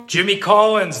Jimmy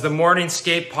Collins, the Morning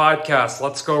Skate Podcast.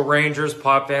 Let's go Rangers.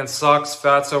 Pop Van sucks.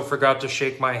 Fatso forgot to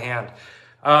shake my hand.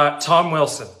 Tom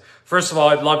Wilson. First of all,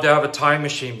 I'd love to have a time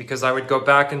machine because I would go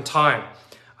back in time.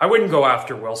 I wouldn't go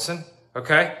after Wilson,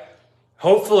 okay?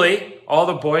 Hopefully, all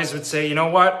the boys would say, you know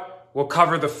what? We'll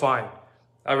cover the fine.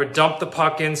 I would dump the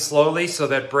puck in slowly so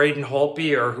that Braden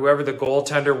Holtby or whoever the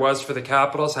goaltender was for the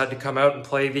Capitals had to come out and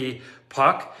play the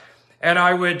puck. And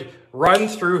I would run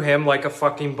through him like a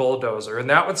fucking bulldozer. And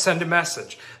that would send a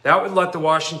message. That would let the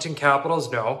Washington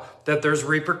Capitals know that there's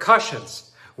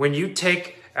repercussions. When you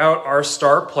take out our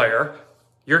star player,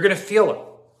 you're going to feel it.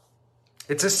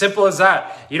 It's as simple as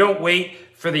that. You don't wait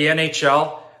for the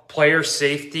NHL, player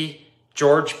safety,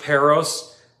 George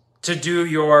Peros to do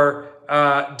your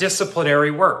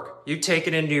disciplinary work. You take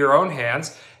it into your own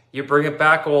hands, you bring it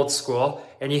back old school,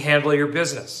 and you handle your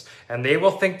business. And they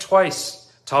will think twice.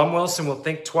 Tom Wilson will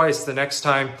think twice the next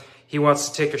time he wants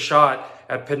to take a shot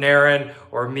at Panarin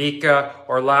or Mika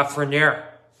or Lafreniere.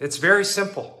 It's very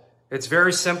simple. It's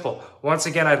very simple. Once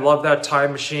again, I love that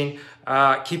time machine.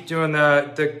 Keep doing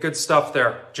the good stuff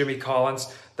there, Jimmy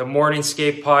Collins. The Morning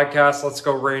Skate Podcast. Let's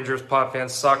go Rangers. Pop Fan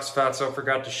sucks. Fatso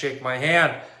forgot to shake my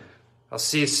hand. I'll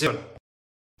see you soon.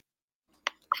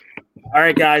 All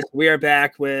right, guys, we are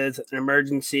back with an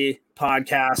emergency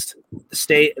podcast, the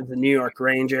state of the New York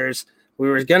Rangers. We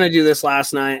were going to do this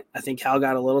last night. I think Hal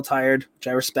got a little tired, which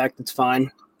I respect. It's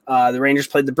fine. The Rangers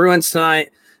played the Bruins tonight.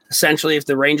 Essentially, if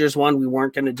the Rangers won, we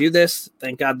weren't going to do this.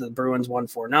 Thank God the Bruins won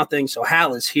 4-0. So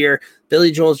Hal is here. Billy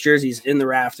Joel's jersey's in the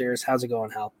rafters. How's it going,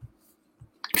 Hal?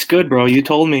 It's good, bro. You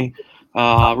told me.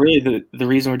 Really, the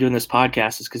reason we're doing this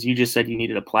podcast is because you just said you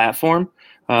needed a platform.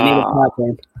 I need a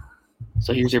platform.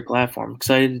 So here's your platform.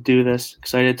 Excited to do this.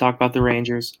 Excited to talk about the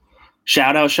Rangers.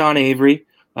 Shout out Sean Avery.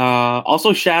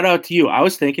 Also, shout out to you. I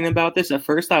was thinking about this. At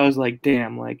first, I was like,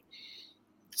 damn, like,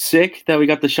 sick that we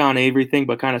got the Sean Avery thing,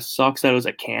 but kind of sucks that it was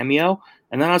a cameo.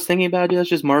 And then I was thinking about, that's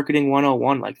just marketing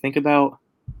 101. Like, think about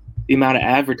the amount of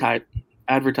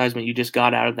advertisement you just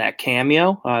got out of that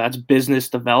cameo. That's business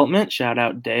development. Shout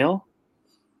out Dale.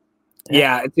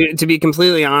 Yeah, to be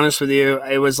completely honest with you,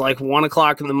 it was like 1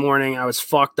 o'clock in the morning. I was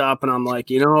fucked up, and I'm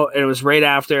like, it was right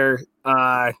after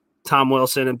Tom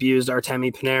Wilson abused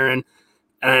Artemi Panarin.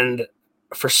 And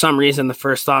for some reason, the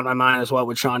first thought in my mind is, what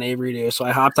would Sean Avery do? So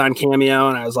I hopped on Cameo,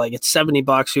 and I was like, it's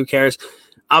 $70. Who cares?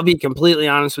 I'll be completely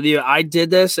honest with you. I did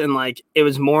this, and like it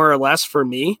was more or less for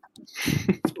me.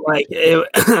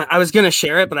 I was going to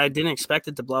share it, but I didn't expect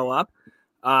it to blow up.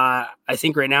 I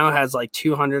think right now it has like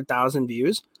 200,000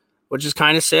 views, which is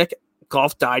kind of sick.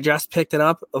 Golf Digest picked it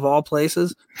up, of all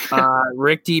places.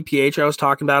 Rick DiPietro was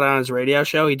talking about it on his radio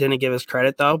show. He didn't give us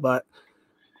credit, though, but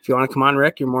if you want to come on,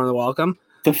 Rick, you're more than welcome.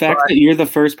 The fact that you're the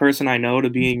first person I know to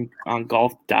be on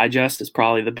Golf Digest is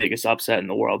probably the biggest upset in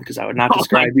the world, because I would not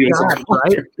describe you as a golfer.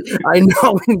 Right? I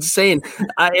know, insane.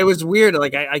 It was weird.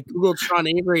 Like I Googled Sean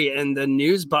Avery and the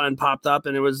news button popped up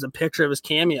and it was a picture of his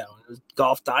cameo. It was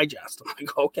Golf Digest. I'm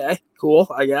like, okay, cool,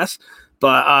 I guess.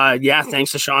 But yeah,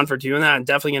 thanks to Sean for doing that. I'm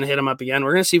definitely going to hit him up again.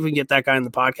 We're going to see if we can get that guy in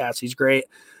the podcast. He's great.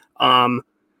 Do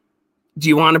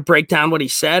you want to break down what he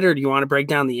said, or do you want to break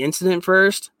down the incident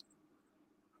first?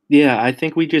 Yeah, I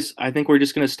think we're just going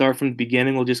to start from the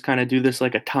beginning. We'll just kind of do this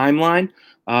like a timeline,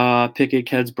 pick a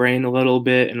kid's brain a little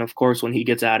bit. And of course, when he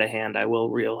gets out of hand, I will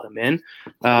reel him in.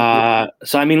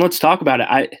 So, I mean, let's talk about it.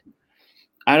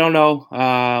 I don't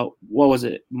know. What was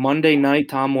it? Monday night,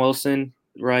 Tom Wilson,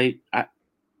 right?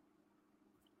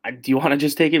 Do you want to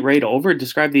just take it right over?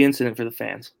 Describe the incident for the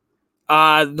fans.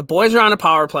 The boys are on a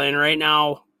power play, and right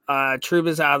now,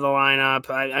 Trouba's out of the lineup.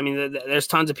 I mean, there's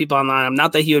tons of people on the lineup.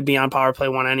 Not that he would be on power play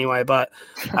one anyway, but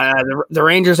the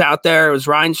Rangers out there, it was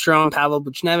Ryan Strome, Pavel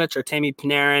Buchnevich, Artemi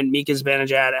Panarin, Mika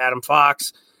Zibanejad, Adam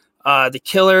Fox. The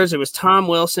Killers, it was Tom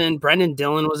Wilson. Brendan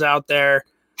Dillon was out there.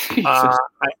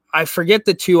 I forget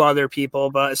the two other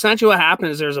people, but essentially what happened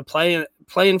is there was a play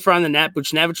in front of the net.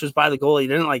 Buchnevich was by the goalie. He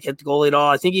didn't hit the goalie at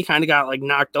all. I think he kind of got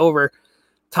knocked over.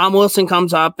 Tom Wilson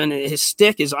comes up and his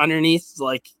stick is underneath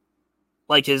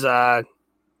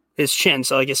his chin.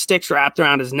 So his stick's wrapped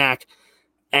around his neck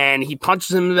and he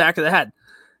punches him in the back of the head.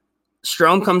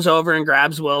 Strome comes over and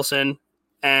grabs Wilson.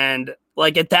 And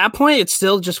at that point, it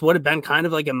still just would have been kind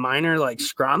of a minor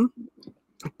scrum,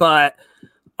 but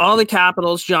all the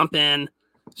Capitals jump in.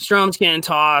 Strome's getting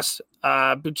tossed.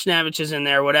 Buchnevich is in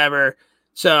there, whatever.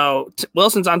 So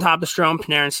Wilson's on top of Strome.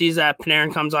 Panarin sees that.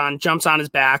 Panarin comes on, jumps on his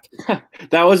back.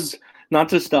 That was, not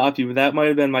to stop you, but that might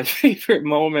have been my favorite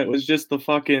moment, was just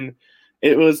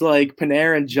it was like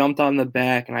Panarin jumped on the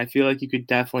back, and I feel like you could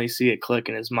definitely see it click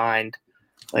in his mind.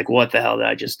 Like, what the hell did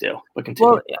I just do? But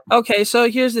continue. Well, okay, so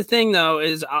here's the thing, though,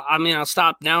 is I mean, I'll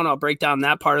stop now and I'll break down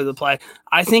that part of the play.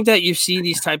 I think that you see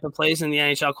these type of plays in the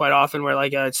NHL quite often where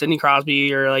like a Sidney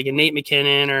Crosby or like a Nate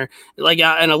McKinnon or like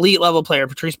an elite level player,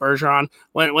 Patrice Bergeron,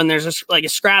 when there's a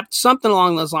scrap, something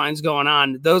along those lines going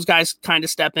on, those guys kind of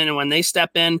step in, and when they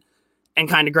step in and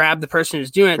kind of grab the person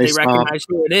who's doing it, they recognize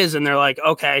who it is, and they're like,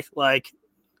 okay, like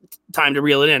time to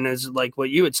reel it in, is like what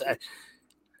you would say.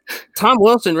 Tom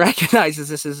Wilson recognizes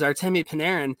this as Artemi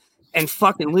Panarin and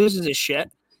fucking loses his shit.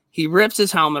 He rips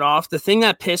his helmet off. The thing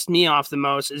that pissed me off the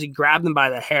most is he grabbed him by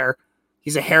the hair.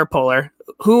 He's a hair puller.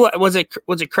 Who was it?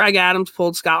 Was it Craig Adams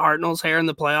pulled Scott Hartnell's hair in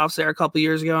the playoffs there a couple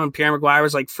years ago, and Pierre McGuire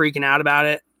was like freaking out about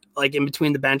it, like in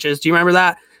between the benches? Do you remember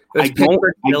that? I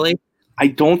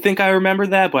don't think I remember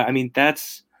that, but I mean, I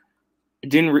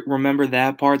didn't remember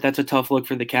that part. That's a tough look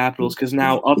for the Capitals because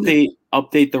now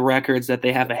update the records that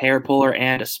they have a hair puller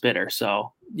and a spitter.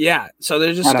 So yeah, so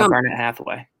they're just Garnet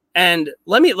Hathaway. And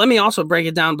let me also break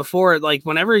it down before, like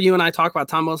whenever you and I talk about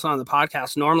Tom Wilson on the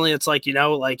podcast, normally it's like,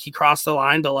 like he crossed the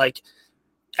line, but like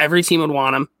every team would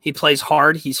want him. He plays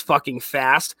hard. He's fucking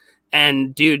fast.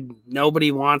 And dude,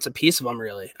 nobody wants a piece of him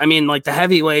really. I mean, like the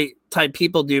heavyweight type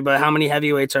people do, but how many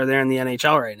heavyweights are there in the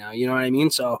NHL right now? You know what I mean?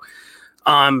 So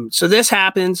this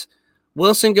happens.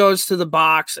 Wilson goes to the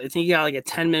box. I think he got like a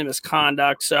 10-minute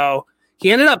misconduct. So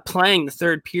he ended up playing the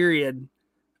third period.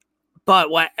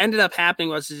 But what ended up happening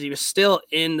was he was still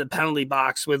in the penalty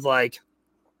box with like,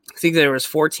 I think there was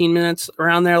 14 minutes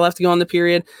around there left to go in the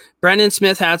period. Brendan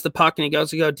Smith has the puck and he goes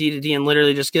to go D to D and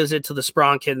literally just gives it to the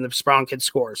Sprong kid, and the Sprong kid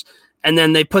scores. And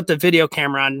then they put the video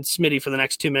camera on Smitty for the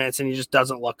next 2 minutes, and he just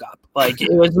doesn't look up. Like,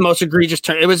 it was the most egregious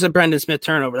turn. It was a Brendan Smith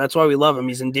turnover. That's why we love him.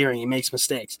 He's endearing. He makes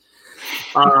mistakes.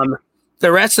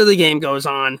 The rest of the game goes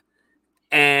on,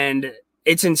 and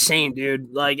it's insane,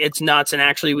 dude. Like, it's nuts. And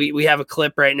actually, we have a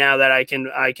clip right now that I can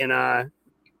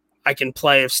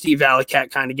play of Steve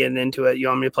Valiquette kind of getting into it. You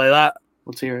want me to play that?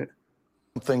 Let's hear it.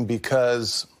 Something,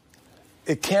 because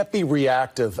it can't be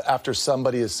reactive after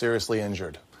somebody is seriously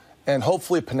injured. And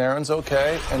hopefully Panarin's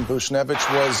okay, and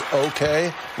Buchnevich was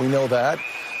okay. We know that.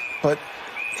 But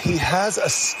he has a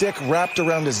stick wrapped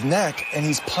around his neck, and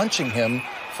he's punching him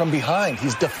from behind.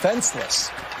 He's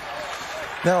defenseless.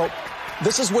 Now,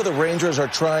 this is where the Rangers are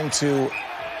trying to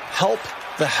help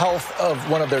the health of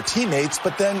one of their teammates,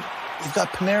 but then you've got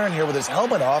Panarin here with his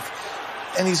helmet off,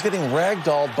 and he's getting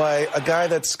ragdolled by a guy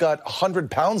that's got 100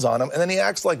 pounds on him, and then he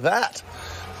acts like that,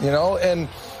 And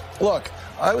look,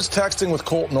 I was texting with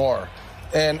Colton Orr,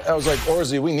 and I was like,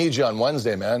 Orzy, we need you on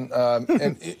Wednesday, man.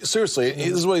 And seriously, this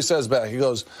is what he says back. He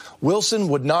goes, Wilson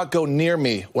would not go near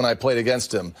me when I played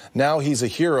against him. Now he's a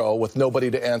hero with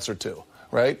nobody to answer to,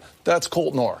 right? That's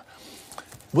Colton Orr.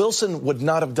 Wilson would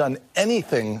not have done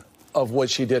anything of what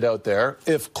she did out there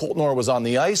if Colton Orr was on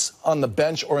the ice, on the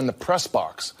bench, or in the press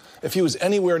box. If he was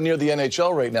anywhere near the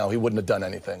NHL right now, he wouldn't have done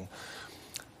anything.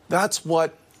 That's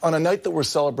what, on a night that we're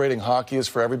celebrating hockey, is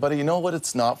for everybody. You know what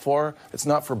it's not for? It's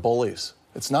not for bullies.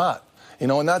 It's not. And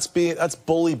that's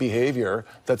bully behavior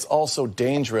that's also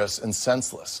dangerous and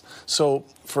senseless. So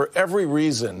for every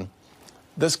reason,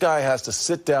 this guy has to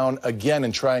sit down again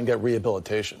and try and get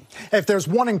rehabilitation. If there's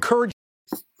one encouragement.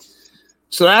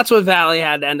 So that's what Valley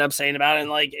had to end up saying about it.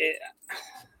 And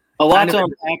a lot to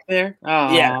unpack there.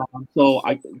 Yeah. So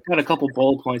I got a couple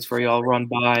bullet points for you. I'll run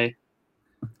by.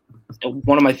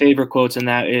 One of my favorite quotes in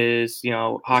that is,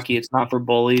 hockey, it's not for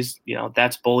bullies.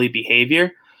 That's bully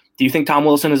behavior. Do you think Tom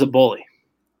Wilson is a bully?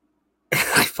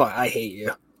 I hate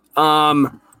you. I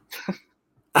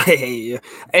hate you.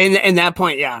 And that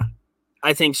point, yeah,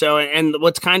 I think so. And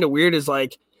what's kind of weird is I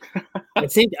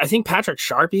think Patrick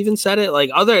Sharp even said it.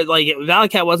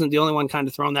 Valiquette wasn't the only one kind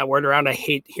of throwing that word around. I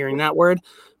hate hearing that word,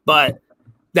 but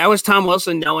that was Tom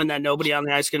Wilson knowing that nobody on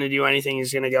the ice is going to do anything.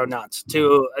 He's going to go nuts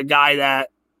to a guy that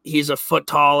he's a foot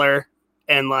taller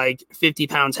and 50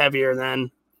 pounds heavier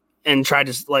than, and try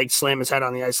to slam his head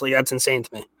on the ice. That's insane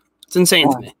to me. It's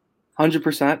insane to me.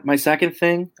 100%. My second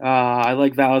thing, I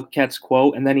like Valiquette's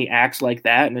quote, and then he acts like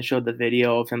that, and it showed the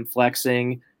video of him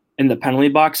flexing in the penalty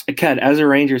box. Ken, as a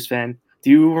Rangers fan, do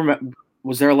you remember?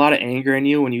 Was there a lot of anger in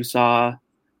you when you saw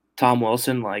Tom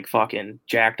Wilson fucking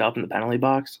jacked up in the penalty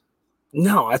box?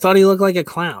 No, I thought he looked like a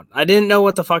clown. I didn't know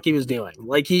what the fuck he was doing.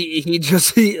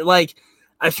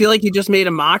 I feel like he just made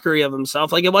a mockery of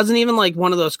himself. It wasn't even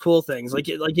one of those cool things.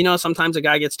 Sometimes a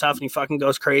guy gets tough and he fucking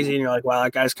goes crazy, and you're like, wow,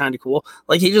 that guy's kind of cool.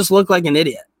 He just looked like an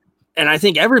idiot, and I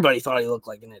think everybody thought he looked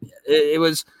like an idiot. It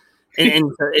was.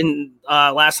 In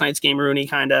last night's game, Rooney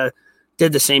kind of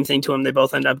did the same thing to him. They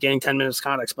both end up getting 10 minutes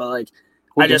conducts, but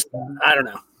I don't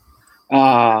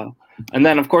know. And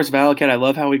then of course Valiquette. I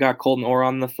love how we got Colton Orr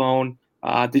on the phone.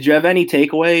 Did you have any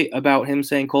takeaway about him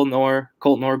saying Colton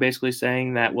Orr basically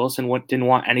saying that Wilson didn't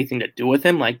want anything to do with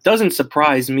him? Like, doesn't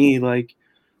surprise me. Like,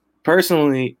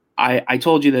 personally, I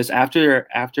told you this after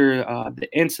the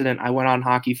incident. I went on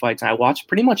Hockey Fights and I watched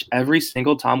pretty much every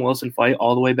single Tom Wilson fight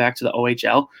all the way back to the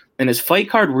OHL, and his fight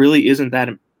card really isn't that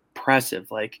impressive.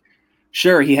 Like,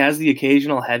 sure, he has the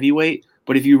occasional heavyweight,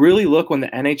 but if you really look when the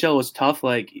NHL was tough,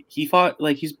 like he's fought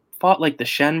like the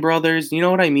Shen brothers. You know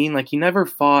what I mean? Like, he never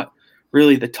fought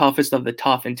really the toughest of the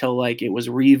tough until like it was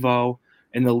Revo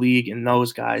in the league and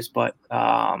those guys. But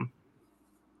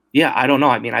yeah, I don't know.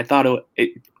 I mean, I thought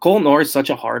Colton Orr is such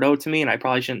a hardo to me, and I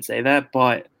probably shouldn't say that,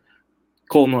 but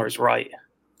Colton Orr is right.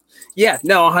 Yeah,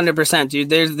 no, 100%, dude.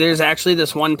 There's actually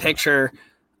this one picture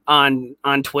on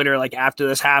Twitter like after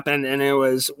this happened, and it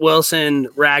was Wilson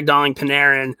ragdolling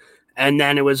Panarin, and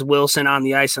then it was Wilson on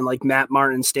the ice and like Matt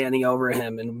Martin standing over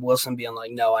him, and Wilson being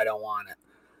like, "No, I don't want it."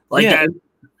 Like yeah, that.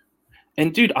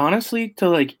 And dude, honestly, to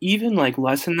like even like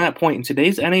lessen that point in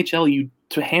today's NHL,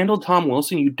 to handle Tom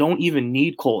Wilson, you don't even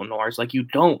need Colton Orr. Like, you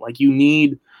don't. Like, you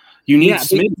need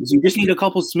Smitties. You just need a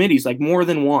couple Smitties, like more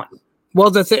than one. Well,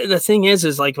 the thing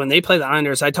is like when they play the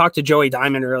Islanders, I talked to Joey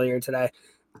Diamond earlier today,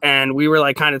 and we were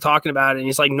like kind of talking about it. And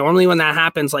he's like, normally when that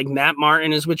happens, like Matt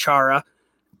Martin is with Chara,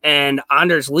 and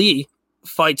Anders Lee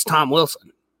fights Tom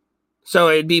Wilson. So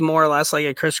it'd be more or less like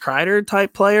a Chris Kreider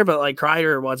type player, but like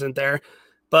Kreider wasn't there.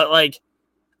 But like,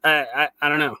 I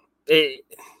don't know.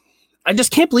 I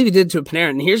just can't believe he did it to Panarin.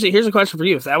 And here's a question for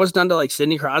you: if that was done to like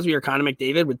Sidney Crosby or Connor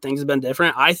McDavid, would things have been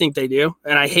different? I think they do,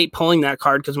 and I hate pulling that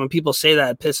card because when people say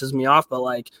that, it pisses me off. But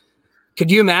like,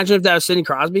 could you imagine if that was Sidney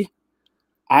Crosby?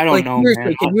 I don't know,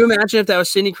 man. Could you imagine if that was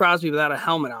Sidney Crosby without a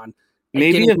helmet on?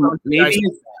 Maybe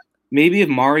if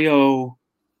Mario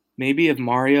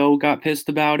got pissed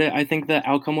about it, I think the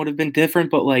outcome would have been different.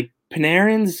 But like,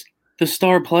 Panarin's the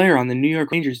star player on the New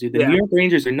York Rangers, dude. The New York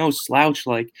Rangers are no slouch.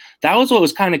 Like, that was what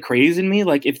was kind of crazy to me.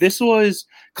 Like, if this was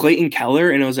Clayton Keller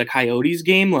and it was a Coyotes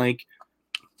game, like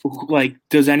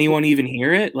does anyone even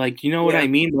hear it? Like, you know what I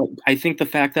mean? But I think the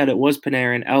fact that it was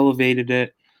Panarin elevated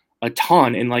it a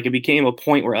ton, and like it became a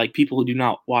point where like people who do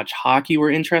not watch hockey were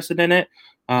interested in it.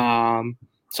 So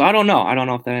I don't know. I don't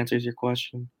know if that answers your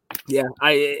question. Yeah,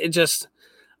 I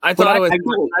thought it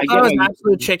was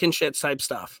absolute chicken shit type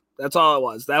stuff. That's all it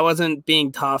was. That wasn't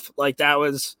being tough. Like, that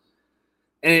was,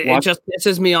 and it just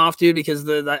pisses me off, dude, because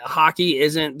the hockey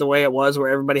isn't the way it was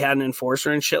where everybody had an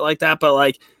enforcer and shit like that. But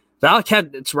like,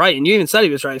 Valiquette, it's right, and you even said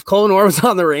he was right. If Colton Orr was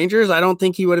on the Rangers, I don't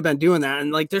think he would have been doing that.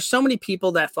 And like, there's so many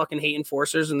people that fucking hate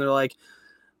enforcers, and they're like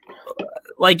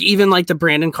even like the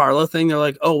Brandon Carlo thing, they're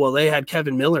like, oh well, they had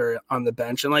Kevin Miller on the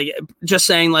bench, and like just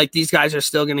saying like these guys are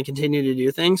still going to continue to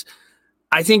do things.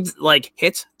 I think like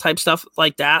hits type stuff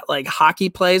like that, like hockey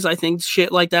plays, I think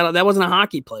shit like that wasn't a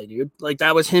hockey play, dude. Like,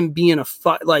 that was him being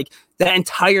like that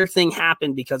entire thing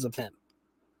happened because of him.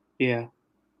 Yeah.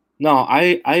 No,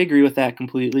 I agree with that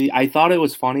completely. I thought it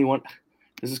was funny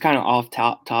this is kind of off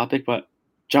topic, but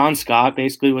John Scott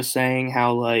basically was saying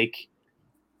how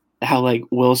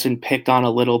Wilson picked on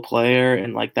a little player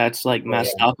and like that's like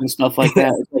messed up and stuff like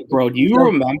that. It's like, bro, do you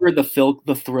remember the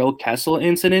Thrill Kessel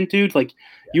incident, dude? Like,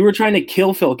 you were trying to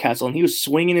kill Phil Kessel and he was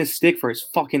swinging his stick for his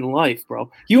fucking life, bro.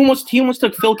 He almost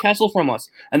took Phil Kessel from us,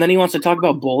 and then he wants to talk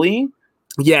about bullying.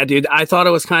 Yeah, dude, I thought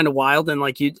it was kind of wild, and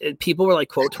like people were like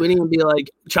quote tweeting and be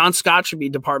like, John Scott should be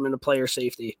Department of Player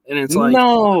Safety, and it's like,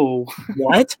 no,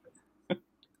 what?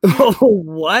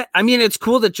 What? I mean, it's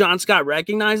cool that John Scott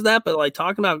recognized that, but like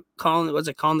talking about calling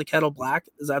the kettle black?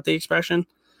 Is that the expression?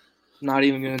 Not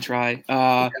even gonna try.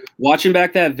 Watching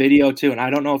back that video too, and I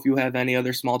don't know if you have any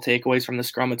other small takeaways from the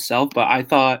scrum itself, but I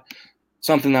thought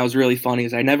something that was really funny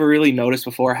is I never really noticed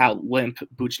before how limp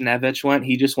Buchnevich went.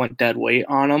 He just went dead weight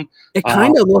on him. It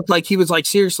kind of looked like he was like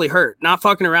seriously hurt, not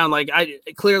fucking around. Like,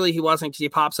 clearly he wasn't because he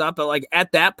pops up, but like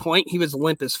at that point he was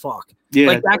limp as fuck. Yeah,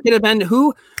 like that could have been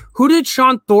who did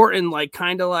Sean Thornton like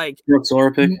kind of like Brooks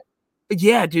Orpik?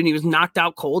 Yeah, dude, he was knocked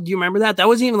out cold. Do you remember that? That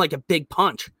wasn't even like a big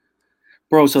punch.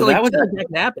 Bro, so that was that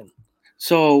happened.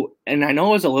 So, and I know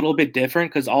it was a little bit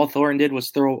different because all Thornton did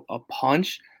was throw a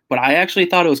punch, but I actually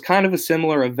thought it was kind of a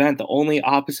similar event. The only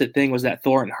opposite thing was that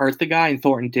Thornton hurt the guy and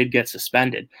Thornton did get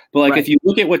suspended. But like, if you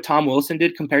look at what Tom Wilson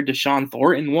did compared to Sean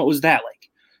Thornton, what was that, like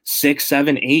 6,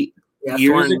 7, 8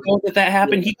 years ago that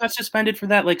happened? Yeah. He got suspended for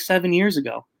that like 7 years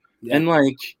ago. Yeah. And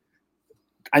like,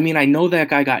 I mean, I know that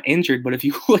guy got injured, but if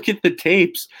you look at the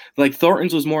tapes, like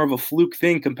Thornton's was more of a fluke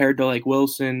thing compared to like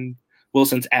Wilson's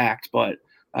act. But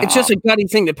it's just a gutty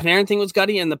thing. The Panarin thing was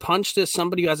gutty, and the punch to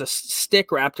somebody who has a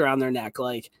stick wrapped around their neck.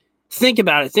 Like, think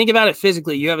about it. Think about it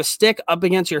physically. You have a stick up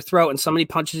against your throat, and somebody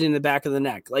punches you in the back of the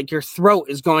neck. Like, your throat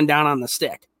is going down on the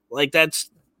stick. Like there's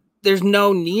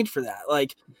no need for that.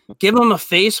 Like give him a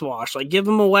face wash, like give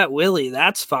him a wet willy.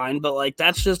 That's fine. But like,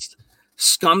 that's just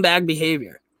scumbag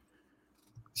behavior.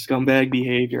 Scumbag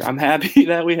behavior. I'm happy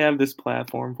that we have this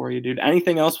platform for you, dude.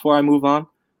 Anything else before I move on?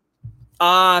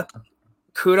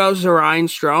 Kudos to Ryan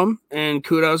Strome and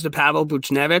kudos to Pavel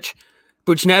Buchnevich.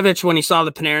 Buchnevich, when he saw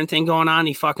the Panarin thing going on,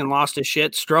 he fucking lost his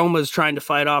shit. Strome was trying to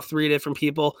fight off 3 different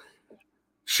people.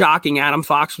 Shocking. Adam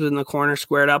Fox was in the corner,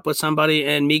 squared up with somebody,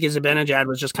 and Mika Zibanejad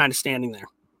was just kind of standing there.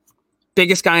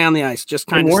 Biggest guy on the ice, just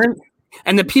kind of.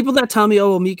 And the people that tell me,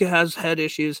 oh, well, Mika has head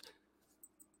issues.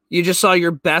 You just saw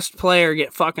your best player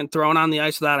get fucking thrown on the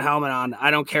ice without a helmet on.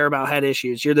 I don't care about head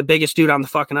issues. You're the biggest dude on the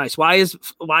fucking ice. Why is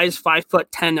 5'10"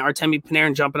 Artemi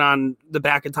Panarin jumping on the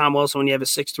back of Tom Wilson when you have a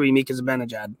 6'3" Mika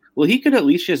Zibanejad? Well, he could at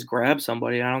least just grab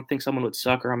somebody. I don't think someone would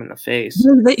sucker him in the face.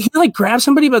 He like grabbed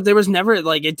somebody, but there was never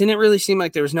like it didn't really seem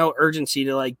like there was no urgency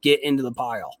to like get into the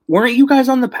pile. Weren't you guys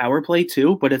on the power play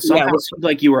too? But it somehow seemed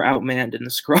like you were outmanned in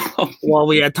the scrum. Well,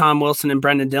 we had Tom Wilson and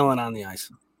Brendan Dillon on the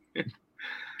ice.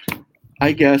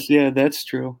 I guess, yeah, that's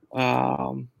true.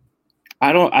 I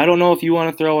don't know if you want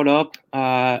to throw it up.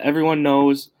 Everyone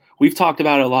knows we've talked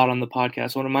about it a lot on the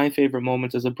podcast. One of my favorite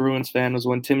moments as a Bruins fan was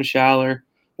when Tim Schaller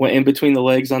went in between the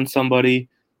legs on somebody,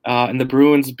 and the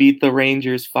Bruins beat the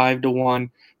Rangers 5-1,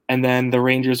 and then the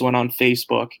Rangers went on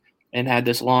Facebook and had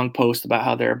this long post about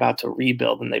how they're about to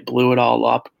rebuild, and they blew it all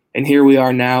up. And here we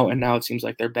are now, and now it seems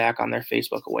like they're back on their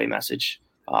Facebook away message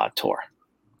tour.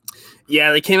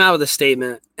 Yeah, they came out with a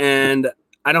statement, and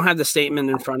I don't have the statement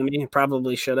in front of me. I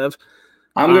probably should have.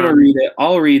 I'm going to read it.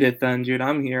 I'll read it then, dude.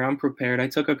 I'm here. I'm prepared. I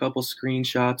took a couple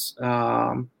screenshots.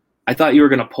 I thought you were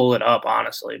going to pull it up,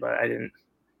 honestly, but I didn't.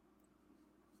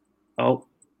 Oh.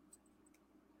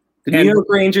 The New York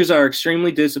Rangers are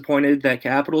extremely disappointed that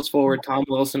Capitals forward Tom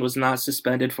Wilson was not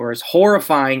suspended for his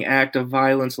horrifying act of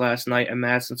violence last night at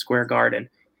Madison Square Garden.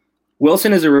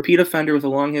 Wilson is a repeat offender with a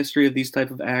long history of these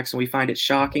type of acts, and we find it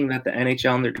shocking that the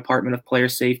NHL and their Department of Player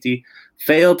Safety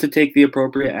failed to take the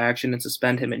appropriate action and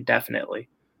suspend him indefinitely.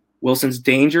 Wilson's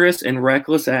dangerous and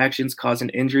reckless actions cause an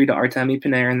injury to Artemi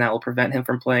Panarin that will prevent him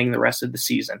from playing the rest of the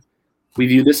season. We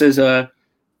view this as a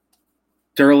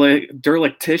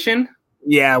dereliction.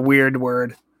 Yeah, weird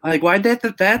word. Like, why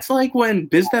that's like when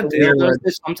Bizdev does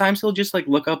this. Sometimes he'll just like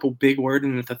look up a big word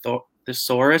in the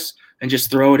thesaurus and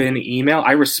just throw it in an email.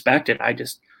 I respect it.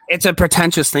 It's a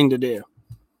pretentious thing to do.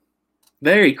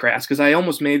 Very crass, because I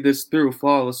almost made this through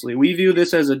flawlessly. We view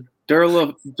this as a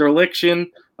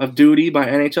dereliction of duty by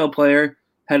NHL player,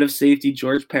 head of safety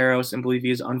George Parros, and believe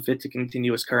he is unfit to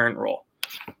continue his current role.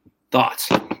 Thoughts?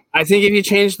 I think if you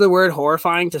change the word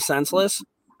horrifying to senseless,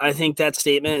 I think that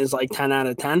statement is like 10 out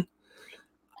of 10.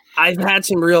 I've had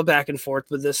some real back and forth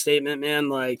with this statement, man.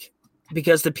 Like,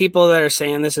 because the people that are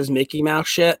saying this is Mickey Mouse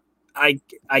shit, I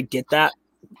get that.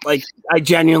 Like, I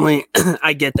genuinely,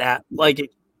 I get that. Like,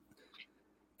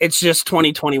 it's just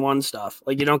 2021 stuff.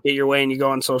 Like, you don't get your way and you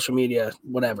go on social media,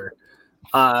 whatever.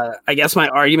 I guess my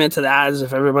argument to that is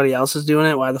if everybody else is doing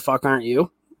it, why the fuck aren't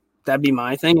you? That'd be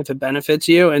my thing if it benefits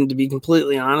you. And to be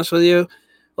completely honest with you,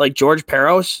 like George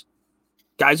Parros,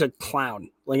 guy's a clown,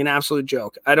 like an absolute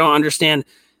joke. I don't understand.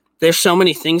 There's so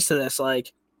many things to this.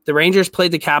 Like, the Rangers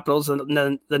played the Capitals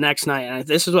the next night, and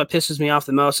this is what pisses me off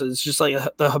the most. It's just like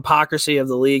the hypocrisy of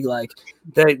the league. Like,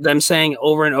 them saying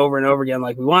over and over and over again,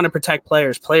 like, we want to protect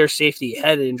players, player safety,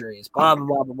 head injuries, blah, blah,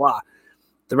 blah, blah, blah.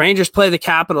 The Rangers play the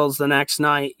Capitals the next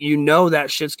night. You know that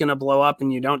shit's going to blow up,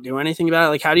 and you don't do anything about it.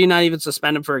 Like, how do you not even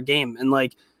suspend him for a game? And,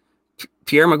 like,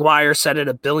 Pierre Maguire said it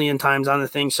a billion times on the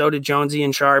thing. So did Jonesy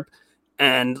and Sharp.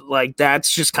 And, like,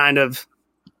 that's just kind of –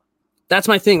 that's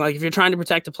my thing. Like, if you're trying to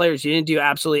protect the players, you didn't do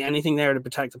absolutely anything there to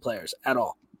protect the players at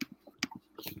all.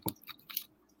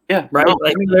 Yeah. Right? No,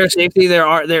 like, player safety,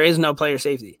 there is no player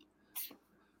safety.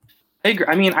 I agree.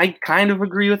 I mean, I kind of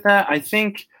agree with that. I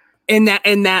think in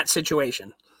that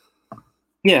situation.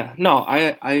 Yeah, no,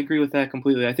 I agree with that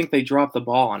completely. I think they dropped the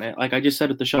ball on it. Like I just said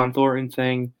at the Sean Thornton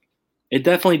thing, it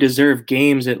definitely deserved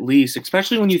games at least,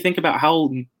 especially when you think about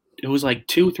how it was like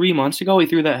 2-3 months ago he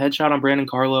threw that headshot on Brandon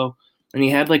Carlo. And he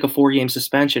had like a 4-game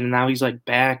suspension, and now he's like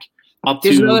back up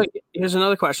to. Here's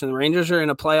another question: the Rangers are in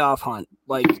a playoff hunt.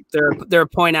 Like they're a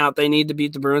point out. They need to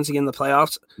beat the Bruins again in the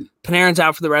playoffs. Panarin's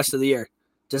out for the rest of the year.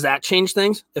 Does that change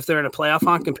things if they're in a playoff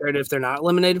hunt compared to if they're not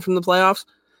eliminated from the playoffs?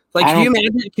 Like,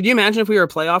 could you imagine if we were a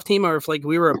playoff team or if like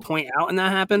we were a point out and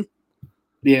that happened?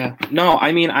 Yeah, no,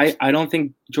 I mean, I don't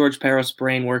think George Parros'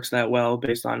 brain works that well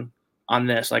based on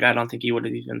this. Like, I don't think he would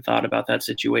have even thought about that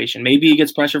situation. Maybe he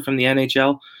gets pressure from the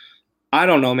NHL. I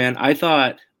don't know, man. I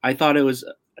thought it was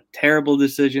a terrible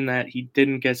decision that he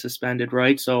didn't get suspended,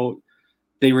 right? So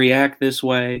they react this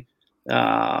way.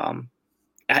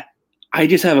 I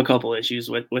just have a couple issues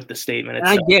with the statement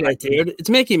itself. I get it, dude. It's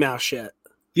Mickey Mouse shit.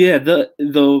 Yeah,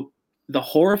 the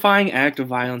horrifying act of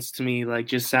violence to me like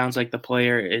just sounds like the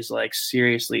player is like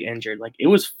seriously injured. Like it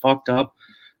was fucked up.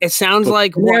 It sounds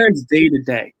like Panarin's day to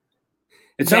day.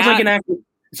 It sounds like an act.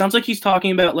 It sounds like he's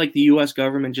talking about like the U.S.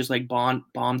 government just like bombed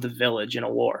the village in a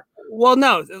war. Well,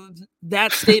 no,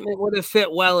 that statement would have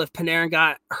fit well if Panarin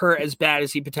got hurt as bad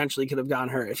as he potentially could have gotten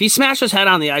hurt. If he smashed his head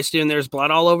on the ice, dude, and there's blood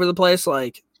all over the place,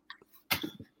 like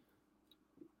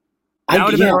that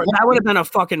would have been a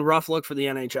fucking rough look for the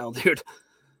NHL, dude.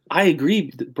 I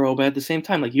agree, bro, but at the same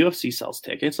time, like UFC sells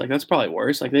tickets, like that's probably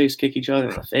worse. Like they just kick each other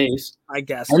in the face. I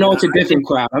guess. I know it's a different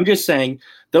crowd. I'm just saying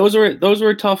those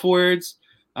were tough words.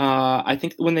 I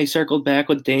think when they circled back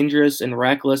with dangerous and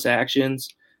reckless actions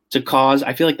to cause,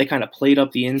 I feel like they kind of played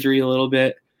up the injury a little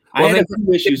bit. Well, I had a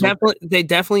few issues. They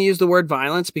definitely used the word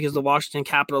violence because the Washington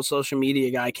Capitol social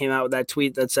media guy came out with that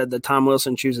tweet that said that Tom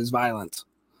Wilson chooses violence.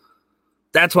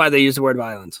 That's why they use the word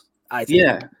violence, I think.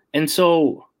 Yeah, and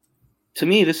so to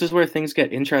me, this is where things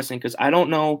get interesting because I don't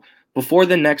know. Before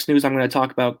the next news I'm going to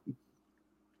talk about,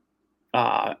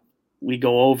 we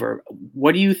go over.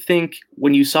 What do you think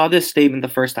when you saw this statement the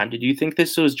first time? Did you think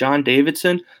this was John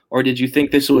Davidson or did you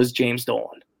think this was James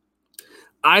Dolan?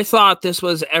 I thought this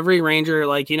was every Ranger,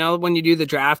 like, you know, when you do the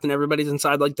draft and everybody's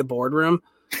inside like the boardroom.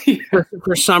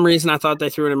 For some reason, I thought they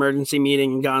threw an emergency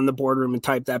meeting and got in the boardroom and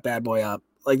typed that bad boy up.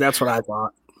 Like, that's what I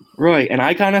thought. Right. And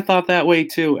I kind of thought that way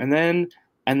too. And then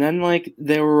like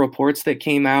there were reports that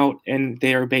came out and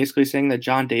they were basically saying that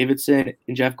John Davidson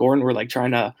and Jeff Gordon were like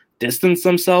trying to distance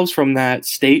themselves from that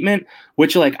statement,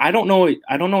 which like, I don't know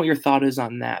what your thought is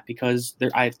on that because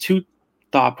I have two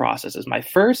thought processes. My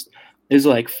first is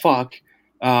like, fuck,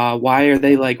 why are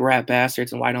they like rat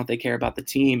bastards and why don't they care about the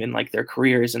team and like their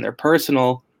careers and their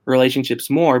personal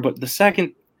relationships more? But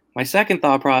my second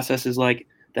thought process is like,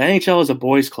 the NHL is a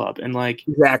boys club, and like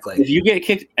exactly if you get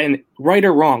kicked, and right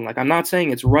or wrong, like I'm not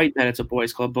saying it's right that it's a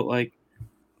boys club, but like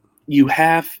you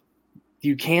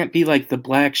can't be like the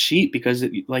black sheep because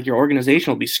like your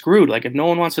organization will be screwed. Like if no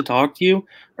one wants to talk to you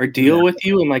or deal with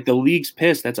you, and like the league's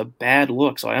pissed, that's a bad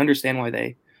look. So I understand why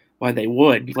they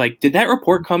would. Like, did that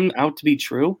report come out to be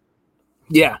true?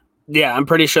 Yeah, I'm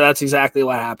pretty sure that's exactly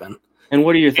what happened. And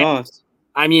what are your thoughts?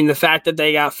 I mean, the fact that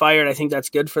they got fired, I think that's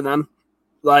good for them.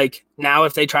 Like, now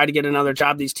if they try to get another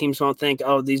job, these teams won't think,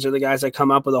 oh, these are the guys that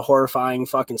come up with a horrifying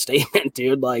fucking statement,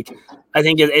 dude. Like, I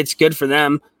think it's good for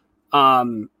them.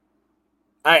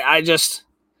 I just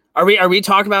 – are we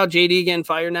talking about JD getting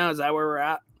fired now? Is that where we're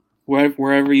at?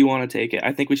 Wherever you want to take it.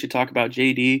 I think we should talk about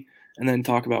JD and then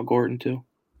talk about Gordon too.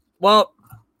 Well,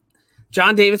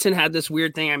 John Davidson had this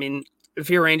weird thing. I mean, if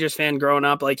you're a Rangers fan growing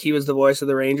up, like he was the voice of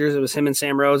the Rangers. It was him and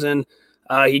Sam Rosen.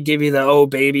 He'd give you the "oh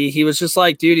baby." He was just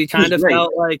like, dude. He kind of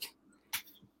felt like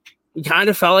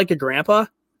a grandpa.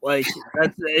 Like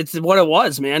it's what it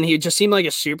was, man. He just seemed like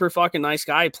a super fucking nice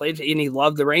guy. He played and he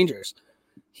loved the Rangers.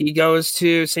 He goes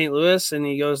to St. Louis and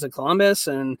he goes to Columbus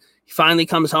and he finally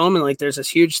comes home and like there's this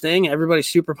huge thing. Everybody's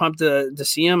super pumped to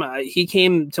see him. He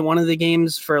came to one of the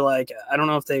games for like I don't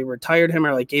know if they retired him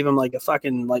or like gave him like a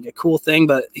fucking like a cool thing,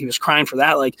 but he was crying for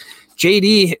that. Like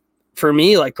JD for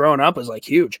me, like growing up was like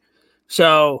huge.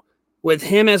 So with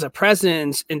him as a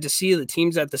president and to see the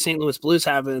teams that the St. Louis Blues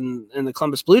have and the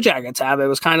Columbus Blue Jackets have, it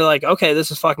was kind of like, okay,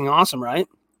 this is fucking awesome, right?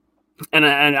 And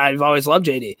I've always loved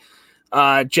JD.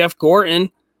 Jeff Gorton,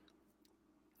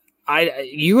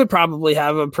 you would probably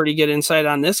have a pretty good insight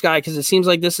on this guy because it seems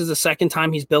like this is the second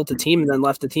time he's built a team and then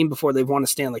left the team before they've won a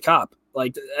Stanley Cup.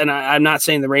 Like, and I'm not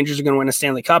saying the Rangers are going to win a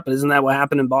Stanley Cup, but isn't that what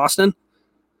happened in Boston?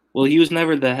 Well, he was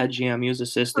never the head GM. He was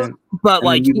assistant. But,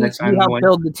 like, he helped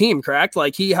build the team, correct?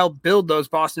 Like, he helped build those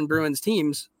Boston Bruins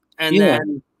teams. And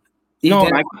then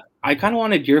I kind of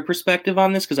wanted your perspective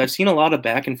on this because I've seen a lot of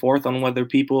back and forth on whether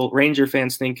Ranger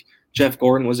fans think Jeff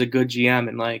Gorton was a good GM.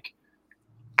 And, like,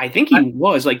 I think he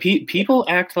was. Like, people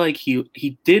act like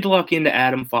he did luck into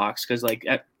Adam Fox because, like,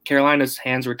 Carolina's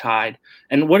hands were tied.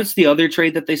 And what is the other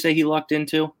trade that they say he lucked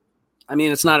into? I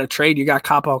mean, it's not a trade. You got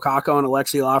Kaapo Kakko and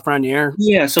Alexi Lafreniere.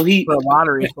 Yeah, so for a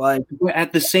lottery. Like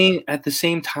at the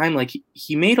same time, like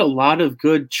he made a lot of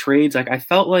good trades. Like I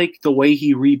felt like the way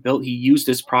he rebuilt, he used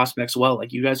his prospects well.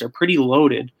 Like you guys are pretty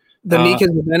loaded. The Mika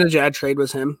Zibanejad trade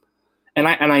was him. And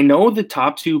I know the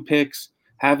top two picks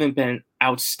haven't been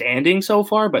outstanding so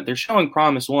far, but they're showing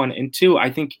promise. 1 and 2, I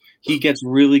think he gets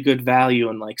really good value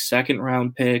in like second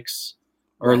round picks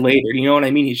or later. You know what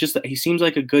I mean? He seems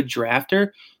like a good drafter.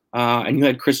 And you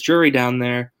had Chris Drury down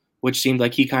there, which seemed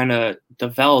like he kind of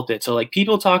developed it. So, like,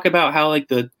 people talk about how, like,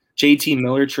 the JT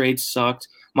Miller trade sucked.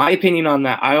 My opinion on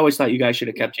that, I always thought you guys should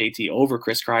have kept JT over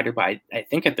Chris Kreider, but I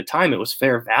think at the time it was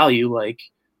fair value. Like,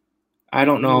 I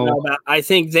don't know. I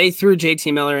think they threw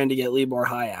JT Miller in to get Libor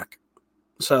Hayek.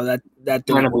 So that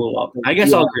kind of blew up. I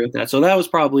guess I'll agree with that. So that was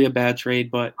probably a bad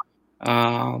trade, but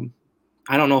I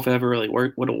don't know if it ever really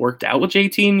would have worked out with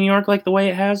JT in New York like the way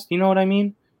it has. You know what I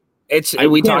mean?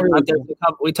 We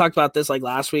talked about this like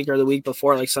last week or the week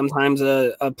before. Like sometimes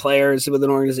a player is with an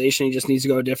organization, he just needs to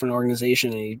go to a different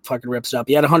organization and he fucking rips it up.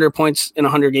 He had 100 points in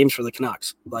 100 games for the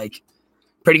Canucks. Like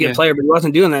pretty good player, but he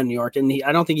wasn't doing that in New York, and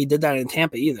I don't think he did that in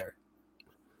Tampa either.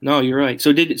 No, you're right.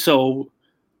 So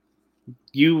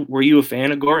were you a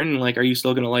fan of Gorton? Like, are you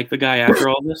still going to like the guy after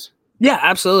all this? Yeah,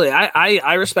 absolutely.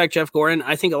 I respect Jeff Gorton.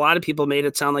 I think a lot of people made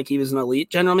it sound like he was an elite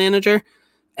general manager.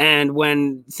 And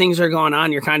when things are going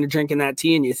on, you're kind of drinking that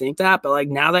tea and you think that. But like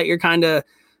now that you're kind of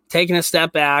taking a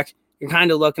step back, you're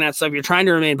kind of looking at stuff, you're trying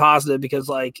to remain positive because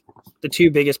like the two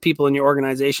biggest people in your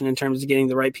organization in terms of getting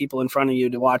the right people in front of you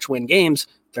to watch win games,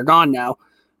 they're gone now.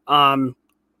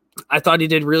 I thought he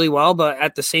did really well, but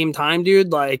at the same time,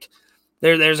 dude, like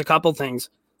there's a couple things.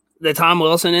 The Tom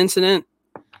Wilson incident,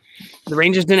 the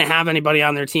Rangers didn't have anybody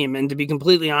on their team. And to be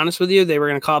completely honest with you, they were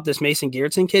going to call up this Mason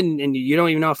Geertsen kid, and you don't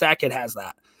even know if that kid has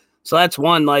that. So that's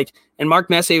one. Like, and Mark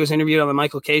Messier was interviewed on the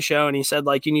Michael Kay show, and he said,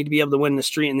 like, you need to be able to win the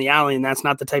street and the alley, and that's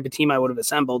not the type of team I would have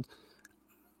assembled.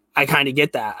 I kind of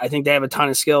get that. I think they have a ton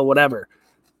of skill, whatever.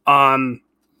 And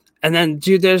then,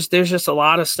 dude, there's just a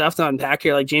lot of stuff to unpack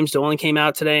here. Like, James Dolan came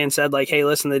out today and said, like, hey,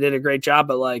 listen, they did a great job,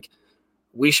 but, like,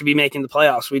 we should be making the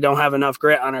playoffs. We don't have enough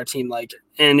grit on our team. Like,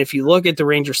 and if you look at the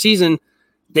Ranger season,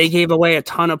 they gave away a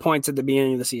ton of points at the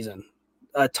beginning of the season,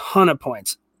 a ton of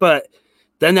points. But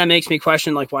then that makes me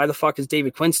question, like, why the fuck is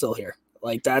David Quinn still here?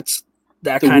 Like, that's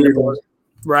kind of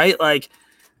right. Like,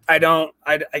 I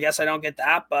guess I don't get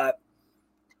that, but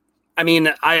I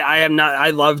mean,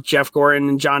 I love Jeff Gorton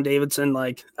and John Davidson.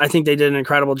 Like, I think they did an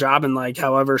incredible job in like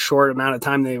however short amount of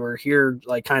time they were here,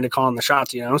 like kind of calling the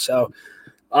shots, you know? So,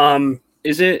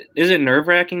 Is it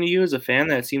nerve-wracking to you as a fan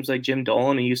that it seems like Jim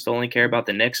Dolan, who used to only care about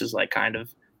the Knicks, is like kind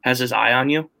of has his eye on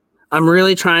you? I'm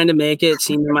really trying to make it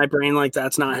seem in my brain like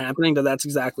that's not happening, but that's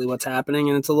exactly what's happening,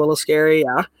 and it's a little scary,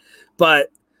 yeah. But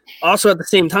also at the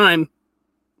same time,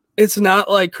 it's not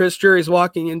like Chris Drury's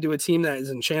walking into a team that is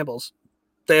in shambles.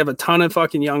 They have a ton of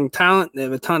fucking young talent. They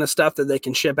have a ton of stuff that they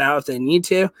can ship out if they need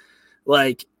to.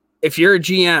 Like, if you're a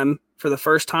GM for the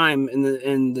first time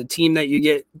in the team that you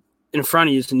get in front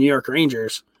of you is the New York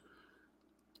Rangers,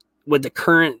 with the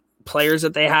current players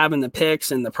that they have and the picks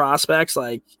and the prospects,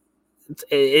 like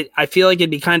I feel like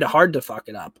it'd be kind of hard to fuck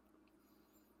it up.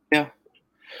 Yeah.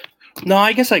 No,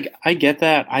 I guess I get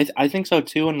that. I think so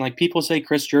too. And like people say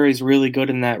Chris Drury's really good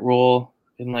in that role,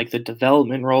 in like the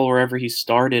development role wherever he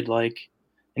started. Like,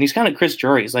 and he's kind of Chris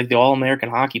Drury. He's like the All-American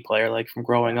hockey player, like from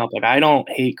growing up. Like, I don't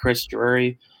hate Chris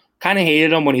Drury. Kind of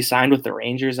hated him when he signed with the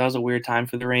Rangers. That was a weird time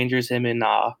for the Rangers, him and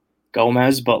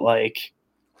Gomez, but like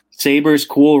Sabres,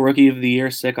 cool, rookie of the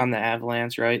year, sick on the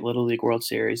Avalanche, right? Little League World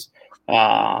Series.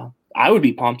 I would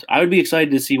be pumped. I would be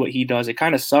excited to see what he does. It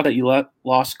kind of sucked that you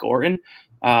lost Gorton,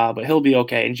 but he'll be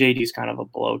okay. And JD's kind of a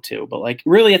blow too. But like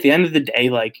really at the end of the day,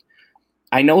 like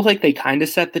I know like they kind of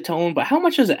set the tone, but how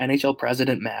much does an NHL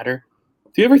president matter?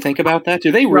 Do you ever think about that? Do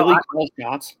they really call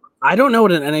shots? I don't know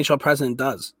what an NHL president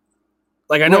does.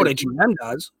 Like I know what a GM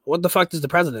does. What the fuck does the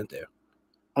president do?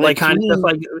 Like kind of just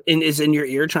like is in your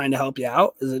ear trying to help you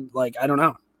out? Is it like, I don't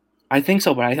know. I think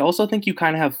so, but I also think you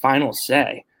kind of have final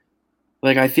say.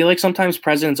 Like I feel like sometimes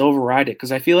presidents override it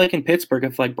because I feel like in Pittsburgh,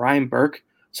 if like Brian Burke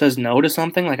says no to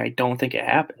something, like I don't think it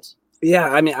happens. Yeah,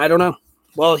 I mean, I don't know.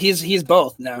 Well, he's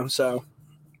both now, so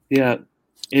yeah,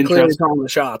 clearly calling the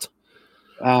shots.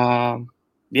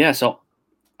 Yeah. So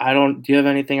do you have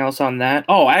anything else on that?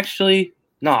 Oh, actually,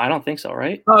 no, I don't think so.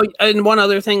 Right? Oh, and one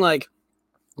other thing, like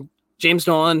James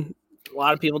Dolan, a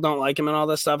lot of people don't like him and all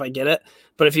this stuff. I get it,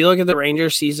 but if you look at the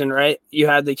Rangers season, right, you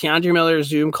had the Keandre Miller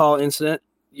Zoom call incident.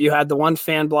 You had the one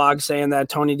fan blog saying that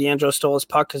Tony DeAngelo stole his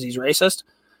puck because he's racist.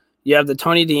 You have the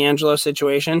Tony DeAngelo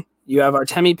situation. You have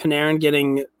Artemi Panarin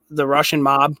getting the Russian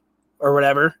mob or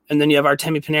whatever. And then you have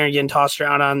Artemi Panarin getting tossed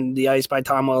around on the ice by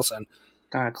Tom Wilson.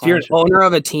 If you're an owner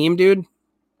of a team, dude,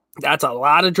 that's a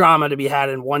lot of drama to be had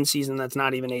in one season that's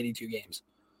not even 82 games.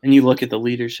 And you look at the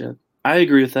leadership. I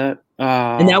agree with that.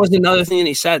 And that was another thing that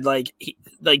he said. Like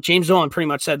James Dolan pretty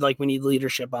much said, like, we need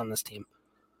leadership on this team.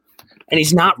 And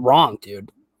he's not wrong, dude.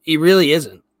 He really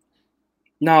isn't.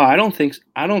 No, I don't think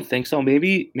so.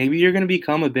 Maybe you're going to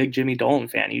become a big Jimmy Dolan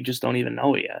fan. You just don't even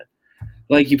know it yet.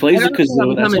 Like he plays it because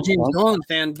I'm a James Dolan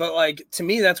fan, but like to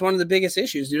me, that's one of the biggest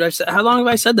issues, dude. How long have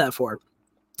I said that for?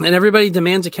 And everybody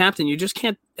demands a captain. You just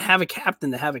can't have a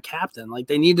captain to have a captain. Like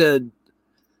they need to,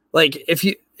 like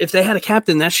if they had a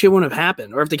captain, that shit wouldn't have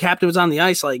happened. Or if the captain was on the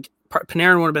ice, like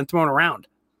Panarin would have been thrown around.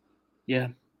 Yeah,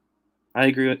 I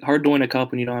agree. Hard to win a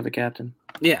cup when you don't have a captain.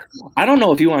 Yeah. I don't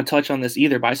know if you want to touch on this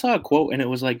either, but I saw a quote and it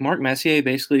was like Mark Messier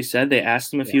basically said they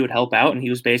asked him if he would help out, and he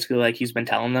was basically like he's been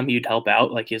telling them he'd help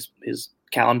out, like his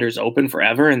calendar's open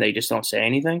forever, and they just don't say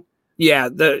anything. Yeah,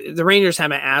 the Rangers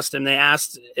haven't asked him. They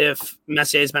asked if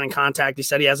Messier's been in contact. He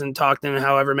said he hasn't talked to him in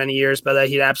however many years, but that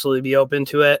he'd absolutely be open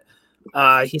to it.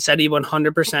 He said he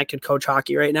 100% could coach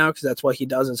hockey right now because that's what he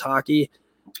does is hockey.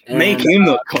 And make him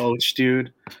the coach,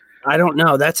 dude. I don't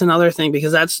know. That's another thing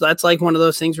because that's like one of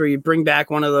those things where you bring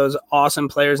back one of those awesome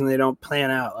players and they don't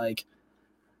plan out. Like,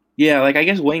 yeah, like I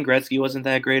guess Wayne Gretzky wasn't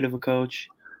that great of a coach,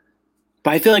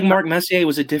 but I feel like Mark Messier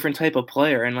was a different type of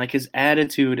player, and like his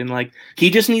attitude, and like he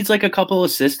just needs like a couple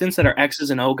assistants that are X's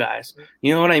and O guys.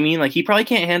 You know what I mean? Like he probably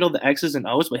can't handle the X's and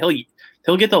O's, but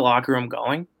he'll get the locker room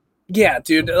going. Yeah,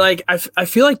 dude. Like I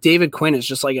feel like David Quinn is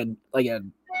just like a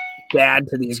dad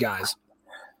to these guys.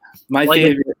 My like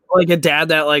favorite. Like a dad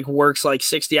that like works like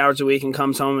 60 hours a week and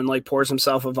comes home and like pours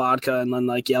himself a vodka and then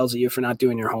like yells at you for not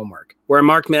doing your homework. Where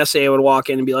Mark Messier would walk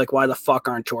in and be like, "Why the fuck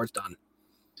aren't chores done?"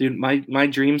 Dude, my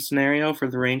dream scenario for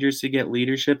the Rangers to get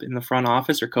leadership in the front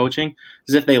office or coaching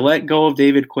is if they let go of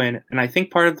David Quinn. And I think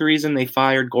part of the reason they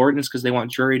fired Gordon is because they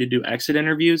want Drury to do exit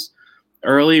interviews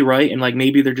early, right? And like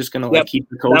maybe they're just gonna like keep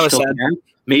the coach till the end.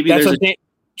 Maybe that's there's what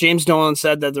James Dolan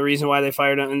said that the reason why they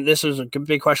fired him, and this was a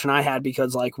big question I had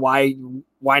because like why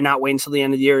not wait until the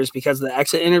end of the year is because of the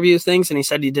exit interview things, and he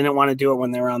said he didn't want to do it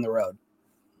when they were on the road.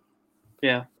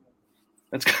 Yeah,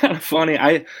 that's kind of funny.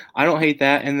 I don't hate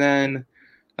that. And then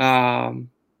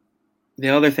the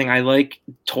other thing I like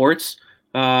Torts.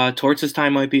 Torts'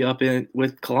 time might be up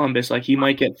with Columbus. Like he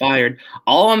might get fired.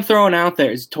 All I'm throwing out there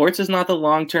is Torts is not the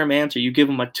long-term answer. You give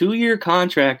him a 2-year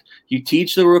contract. You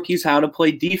teach the rookies how to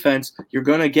play defense. You're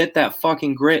going to get that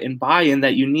fucking grit and buy-in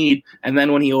that you need. And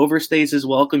then when he overstays his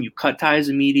welcome, you cut ties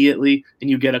immediately and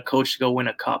you get a coach to go win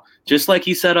a cup. Just like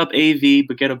he set up AV,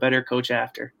 but get a better coach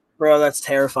after. Bro, that's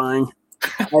terrifying.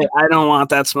 I don't want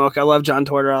that smoke. I love John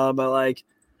Tortorella, but like,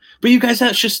 but you guys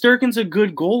have Shesterkin's a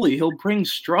good goalie. He'll bring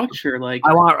structure. Like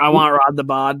I want Rod the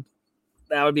Bod.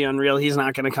 That would be unreal. He's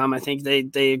not going to come. I think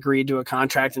they agreed to a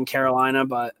contract in Carolina,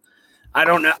 but I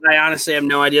don't know. I honestly have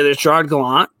no idea. There's Gerard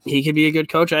Gallant. He could be a good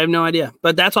coach. I have no idea.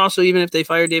 But that's also even if they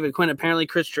fire David Quinn. Apparently,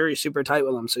 Chris Drury's super tight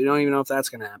with him, so you don't even know if that's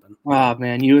going to happen. Oh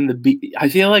man, you and the I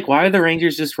feel like why are the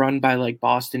Rangers just run by like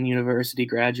Boston University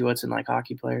graduates and like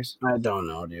hockey players? I don't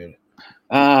know, dude.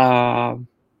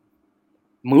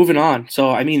 Moving on. So,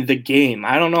 I mean, the game.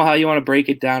 I don't know how you want to break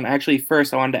it down. Actually,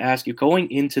 first, I wanted to ask you, going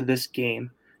into this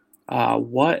game,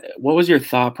 what was your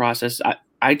thought process?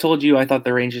 I told you I thought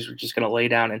the Rangers were just going to lay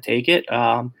down and take it.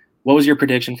 What was your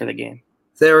prediction for the game?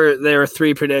 There were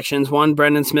 3 predictions. One,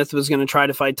 Brendan Smith was going to try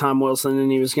to fight Tom Wilson,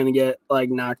 and he was going to get, like,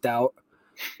 knocked out.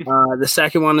 The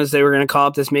second one is they were going to call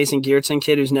up this Mason Geertsen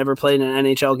kid who's never played an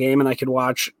NHL game, and I could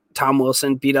watch Tom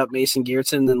Wilson beat up Mason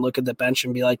Geertsen and then look at the bench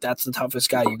and be like, that's the toughest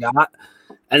guy you got.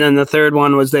 And then the third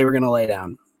one was they were going to lay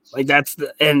down. Like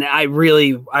and I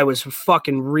was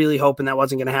fucking really hoping that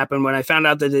wasn't going to happen. When I found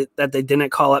out that they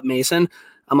didn't call up Mason,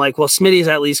 I'm like, well, Smitty's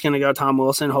at least going to go Tom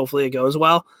Wilson. Hopefully it goes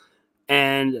well.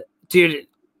 And dude,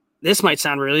 this might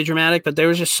sound really dramatic, but there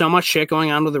was just so much shit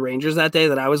going on with the Rangers that day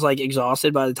that I was like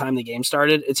exhausted by the time the game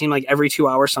started. It seemed like every 2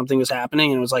 hours something was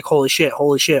happening and it was like, holy shit,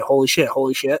 holy shit, holy shit,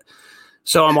 holy shit.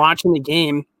 So I'm watching the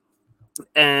game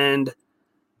and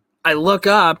I look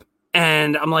up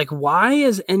and I'm like, why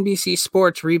is NBC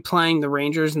Sports replaying the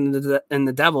Rangers and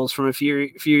the Devils from a few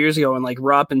years ago when like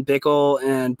Rupp and Bickle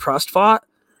and Prust fought?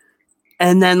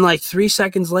 And then like 3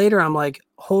 seconds later, I'm like,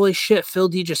 holy shit, Phil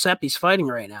DiGiuseppe's fighting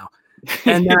right now.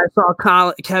 And then I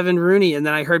saw Kevin Rooney, and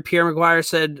then I heard Pierre Maguire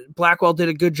said Blackwell did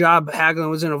a good job. Hagelin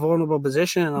was in a vulnerable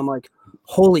position, and I'm like,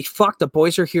 holy fuck, the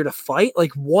boys are here to fight?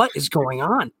 Like, what is going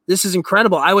on? This is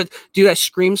incredible. I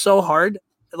screamed so hard.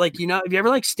 Like, you know, have you ever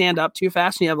like stand up too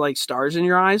fast and you have like stars in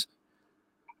your eyes?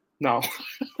 No.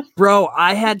 Bro,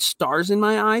 I had stars in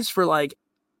my eyes for like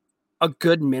a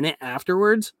good minute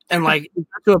afterwards, and like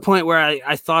to a point where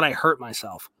I thought I hurt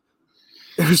myself.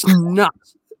 It was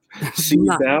nuts. See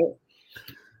that?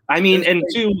 I mean, and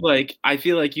two, like, I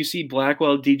feel like you see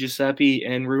Blackwell, DiGiuseppe,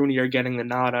 and Rooney are getting the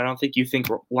nod. I don't think you think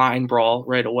line brawl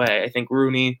right away. I think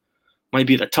Rooney might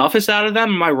be the toughest out of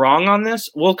them. Am I wrong on this?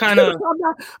 We'll kind of.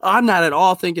 I'm not at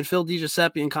all thinking Phil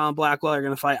DiGiuseppe and Colin Blackwell are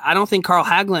going to fight. I don't think Carl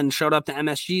Hagelin showed up to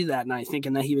MSG that night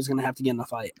thinking that he was going to have to get in a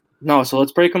fight. No, so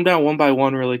let's break them down one by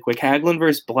one really quick. Hagelin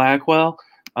versus Blackwell.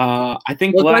 I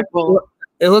think Blackwell.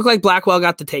 It looked like Blackwell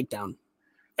got the takedown.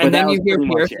 And then you hear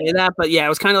Pierre say that, but yeah, it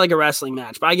was kind of like a wrestling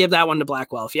match. But I give that one to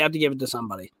Blackwell if you have to give it to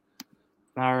somebody.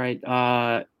 All right.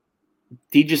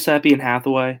 DiGiuseppe and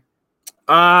Hathaway.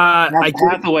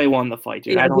 Hathaway won the fight,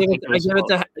 dude.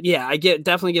 Yeah, I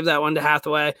definitely give that one to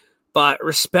Hathaway. But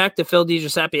respect to Phil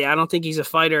DiGiuseppe. I don't think he's a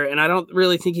fighter, and I don't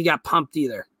really think he got pumped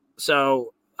either.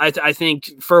 So I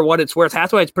think for what it's worth,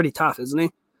 Hathaway's pretty tough, isn't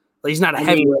he? Like, he's not a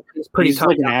heavyweight. He's pretty tough.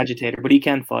 He's like an agitator, but he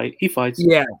can fight. He fights.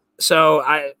 Yeah. So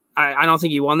I don't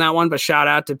think he won that one, but shout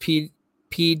out to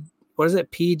PDG.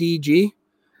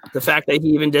 The fact that he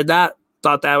even did that,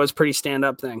 thought that was pretty stand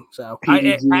up thing. So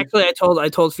I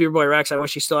told Fear Boy Rex I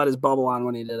wish he still had his bubble on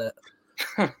when he did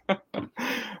it.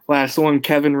 Last one,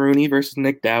 Kevin Rooney versus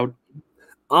Nick Dowd.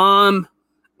 Kind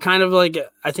of like,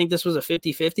 I think this was a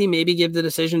 50-50. Maybe give the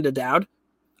decision to Dowd.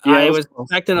 Yeah, I was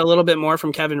expecting a little bit more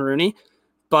from Kevin Rooney,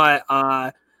 but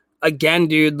again,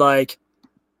 dude, like,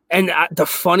 and the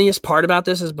funniest part about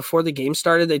this is before the game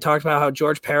started, they talked about how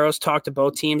George Peros talked to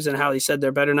both teams and how he said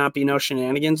there better not be no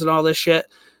shenanigans and all this shit.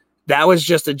 That was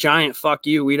just a giant fuck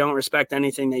you. We don't respect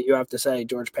anything that you have to say,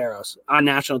 George Peros, on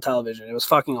national television. It was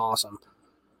fucking awesome.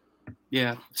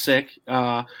 Yeah, sick.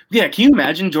 Can you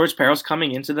imagine George Peros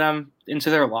coming into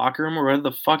their locker room or whatever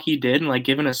the fuck he did and like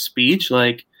giving a speech?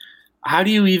 Like, how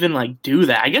do you even like do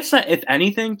that? I guess that if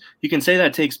anything, you can say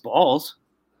that takes balls.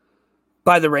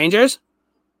 By the Rangers?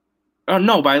 Oh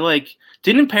no, by like,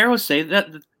 didn't Peros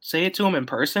say it to him in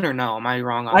person or no? Am I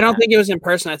wrong on I don't think it was in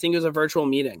person. I think it was a virtual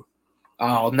meeting.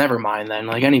 Oh, never mind then.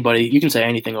 Like anybody, you can say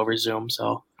anything over Zoom.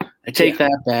 So I take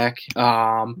that back.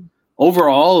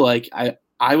 Overall, like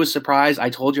I was surprised. I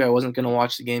told you I wasn't going to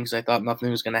watch the game because I thought nothing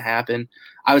was going to happen.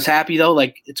 I was happy though.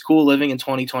 Like, it's cool living in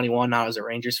 2021 now as a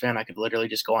Rangers fan. I could literally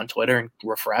just go on Twitter and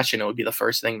refresh and it would be the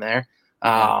first thing there.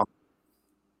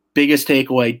 Biggest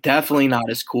takeaway, definitely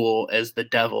not as cool as the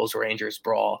Devils Rangers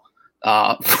brawl.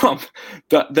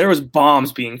 There was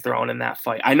bombs being thrown in that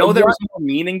fight. I know there was more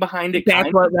meaning behind it.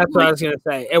 That's what I was going to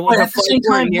say. It was at the same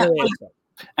time.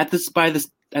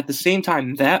 At the same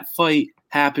time, that fight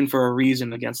happened for a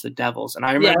reason against the Devils, and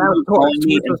I remember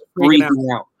you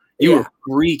freaking out. You were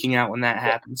freaking out when that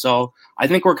happened. So I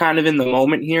think we're kind of in the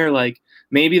moment here. Like,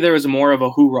 maybe there was more of a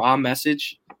hoorah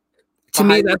message. To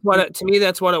me, that's what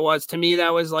it was. To me,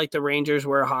 that was like the Rangers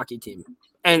were a hockey team,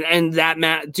 and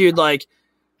that dude, like,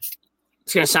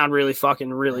 it's gonna sound really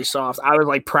soft. I was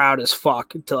like proud as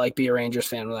fuck to like be a Rangers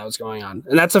fan when that was going on,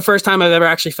 and that's the first time I've ever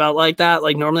actually felt like that.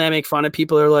 Like, normally I make fun of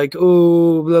people who are like,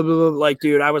 "Ooh, blah blah blah." Like,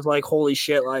 dude, I was like, "Holy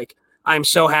shit!" Like, I'm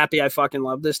so happy. I fucking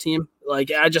love this team.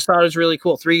 Like, I just thought it was really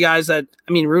cool. 3 guys that,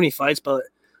 I mean, Rooney fights, but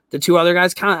the 2 other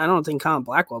guys, I don't think Colin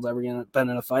Blackwell's ever been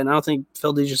in a fight. And I don't think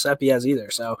Phil DiGiuseppe has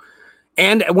either. So,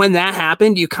 and when that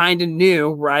happened, you kind of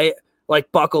knew, right?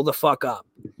 Like, buckle the fuck up.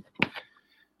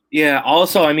 Yeah.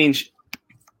 Also, I mean.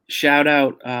 Shout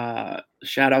out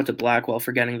to Blackwell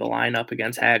for getting the lineup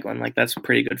against Hagelin. Like, that's a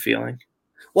pretty good feeling.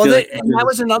 Well, that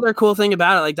was another cool thing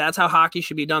about it. Like, that's how hockey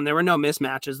should be done. There were no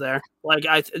mismatches there. Like,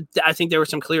 I think there were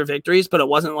some clear victories, but it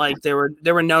wasn't like there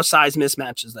were no size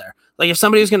mismatches there. Like, if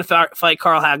somebody was going to fight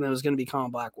Carl Hagelin, it was going to be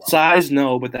Colin Blackwell. Size,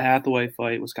 no, but the Hathaway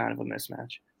fight was kind of a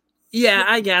mismatch. Yeah,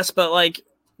 I guess, but like,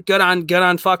 good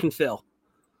on fucking Phil.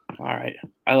 All right,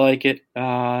 I like it.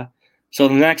 So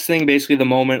the next thing, basically the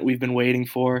moment we've been waiting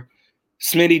for,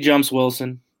 Smitty jumps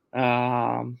Wilson.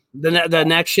 The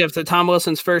next shift, Tom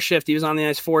Wilson's first shift, he was on the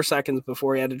ice 4 seconds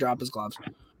before he had to drop his gloves.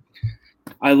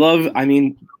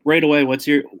 Right away, what's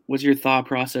your thought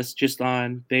process just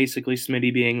on basically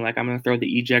Smitty being like, I'm going to throw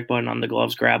the eject button on the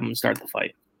gloves, grab him, and start the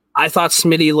fight? I thought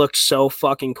Smitty looked so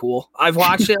fucking cool. I've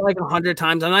watched it like 100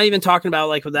 times. I'm not even talking about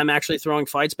like with them actually throwing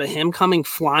fights, but him coming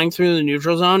flying through the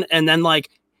neutral zone and then like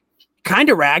kind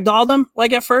of ragdolled him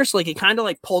like at first. Like he kind of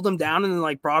like pulled him down and then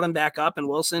like brought him back up, and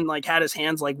Wilson like had his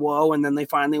hands like, whoa, and then they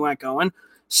finally went going.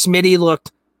 Smitty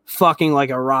looked fucking like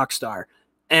a rock star.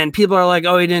 And people are like,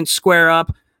 oh, he didn't square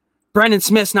up. Brendan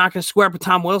Smith's not going to square up with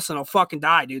Tom Wilson. He'll fucking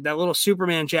die, dude. That little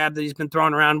Superman jab that he's been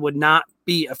throwing around would not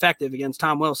be effective against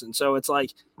Tom Wilson. So it's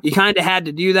like you kind of had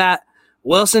to do that.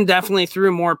 Wilson definitely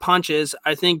threw more punches.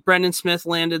 I think Brendan Smith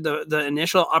landed the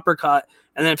initial uppercut.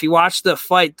 And then if you watch the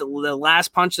fight, the last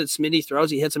punch that Smitty throws,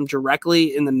 he hits him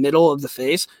directly in the middle of the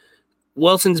face.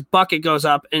 Wilson's bucket goes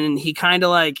up, and he kind of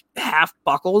like half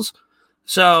buckles.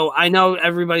 So I know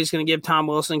everybody's going to give Tom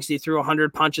Wilson because he threw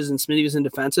 100 punches and Smitty was in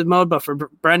defensive mode. But for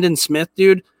Brendan Smith,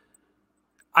 dude,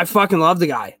 I fucking love the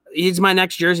guy. He's my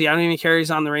next jersey. I don't even care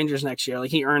he's on the Rangers next year.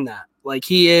 Like, he earned that. Like,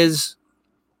 he is.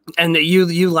 And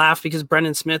you laugh because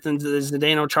Brendan Smith and the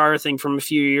Zdeno Chara thing from a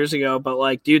few years ago. But,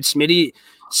 like, dude, Smitty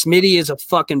is a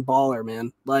fucking baller,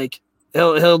 man. Like,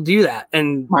 he'll do that.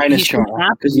 And minus Chara,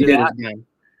 because he did it again.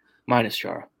 Minus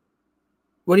Chara.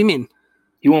 What do you mean?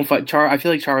 He won't fight Chara. I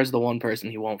feel like Chara is the one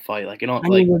person he won't fight. Like, I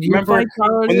mean, would you remember fight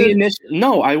Chara, when the dude? initial?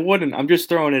 No, I wouldn't. I'm just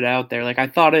throwing it out there. Like, I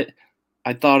thought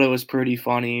it was pretty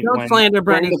funny. Don't when slander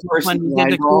Brendan the Smith first when he did line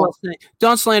the brawl. coolest thing.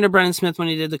 Don't slander Brendan Smith when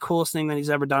he did the coolest thing that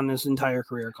he's ever done in his entire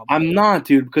career. I'm not,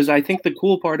 dude, because I think the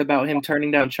cool part about him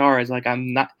turning down Chara is like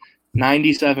I'm not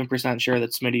 97% sure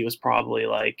that Smitty was probably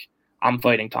like, I'm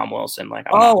fighting Tom Wilson. Like,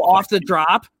 off the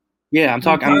drop. Yeah, I'm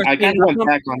talking. I kind of went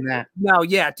back on that. No,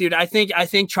 yeah, dude. I think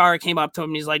Chara came up to him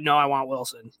and he's like, "No, I want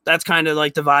Wilson." That's kind of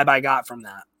like the vibe I got from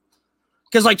that.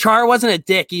 Because like Chara wasn't a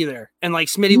dick either, and like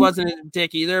Smitty wasn't a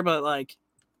dick either. But like,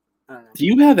 I don't know. Do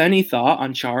you have any thought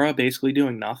on Chara basically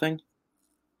doing nothing?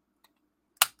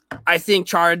 I think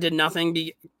Chara did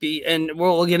nothing. And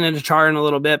we'll get into Chara in a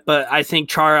little bit, but I think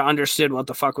Chara understood what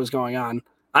the fuck was going on.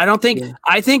 I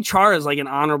think Chara is like an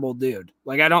honorable dude.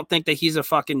 Like, I don't think that he's a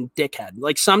fucking dickhead.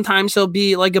 Like, sometimes he'll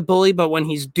be like a bully, but when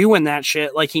he's doing that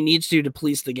shit, like, he needs to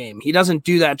police the game. He doesn't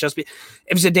do that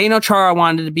if Zdeno Chara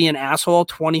wanted to be an asshole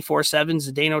 24/7,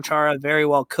 Zdeno Chara very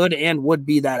well could and would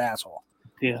be that asshole.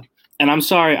 Yeah. And I'm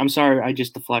sorry. I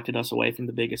just deflected us away from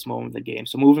the biggest moment of the game.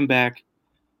 So moving back,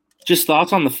 just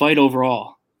thoughts on the fight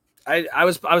overall. I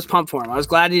was pumped for him. I was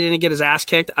glad he didn't get his ass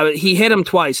kicked. He hit him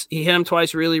twice.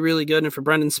 Really, really good. And for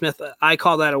Brendan Smith, I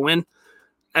call that a win.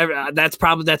 That's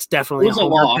definitely it was a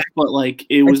loss, but like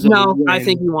it was. I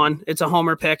think he won. It's a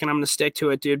homer pick, and I'm going to stick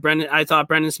to it, dude. I thought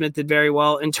Brendan Smith did very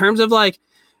well in terms of like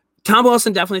Tom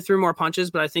Wilson definitely threw more punches,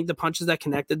 but I think the punches that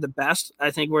connected the best, I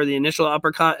think, were the initial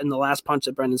uppercut and the last punch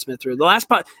that Brendan Smith threw. The last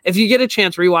punch. If you get a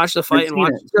chance, rewatch the fight and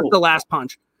watch just the last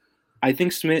punch. I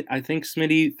think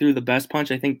Smitty threw the best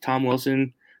punch. I think Tom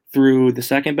Wilson threw the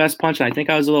second best punch. I think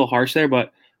I was a little harsh there,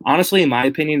 but honestly, in my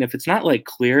opinion, if it's not like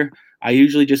clear, I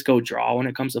usually just go draw when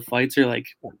it comes to fights or like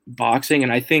boxing,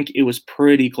 and I think it was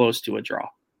pretty close to a draw.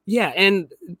 Yeah,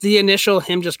 and the initial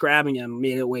him just grabbing him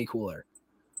made it way cooler.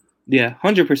 Yeah,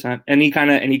 100%. And he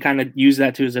kind of used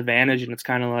that to his advantage, and it's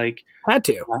kind of like had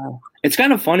to. It's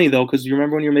kind of funny though, because you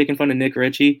remember when you were making fun of Nick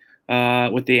Ritchie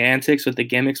with the antics, with the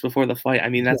gimmicks before the fight. I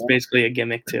mean, that's basically a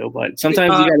gimmick too. But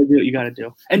sometimes you got to do what you got to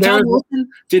do. And Tom Wilson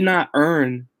did not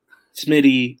earn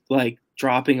Smitty like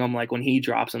dropping him like when he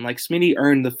drops him. Like Smitty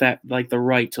earned the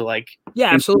right to like.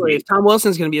 Yeah, absolutely. If Tom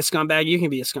Wilson's going to be a scumbag, you can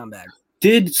be a scumbag.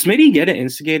 Did Smitty get an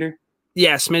instigator?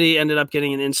 Yeah, Smitty ended up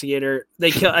getting an instigator.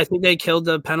 I think they killed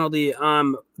the penalty.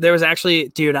 There was actually,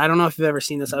 dude, I don't know if you've ever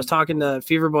seen this. I was talking to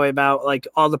Fever Boy about like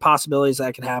all the possibilities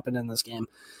that could happen in this game.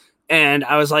 And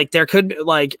I was like, there could be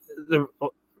like the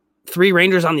 3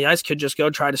 Rangers on the ice could just go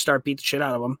try to start beat the shit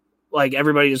out of them. Like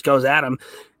everybody just goes at them.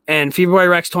 And Fever Boy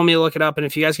Rex told me to look it up. And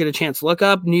if you guys get a chance, look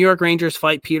up New York Rangers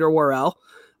fight Peter Worrell.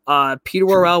 Peter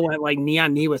Worrell went like knee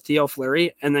on knee with Theo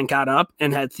Fleury and then got up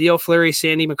and had Theo Fleury,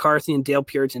 Sandy McCarthy, and Dale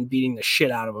Puritan beating the shit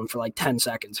out of him for like 10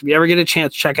 seconds. If you ever get a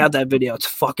chance, check out that video. It's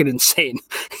fucking insane.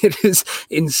 It is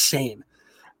insane.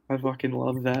 I fucking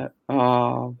love that.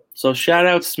 So shout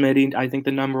out Smitty. I think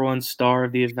the #1 star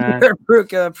of the event.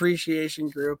 Brooke Appreciation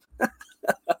Group.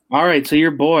 All right, so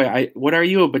your boy. What are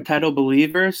you, a Potato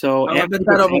believer? So I'm a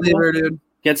Potato believer, dude.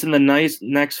 Gets in the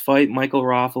next fight, Michael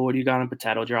Raffle. What do you got on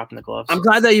Potato dropping the gloves? I'm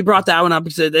glad that you brought that one up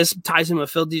because this ties in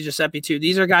with Phil DiGiuseppe too.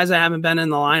 These are guys that haven't been in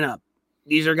the lineup.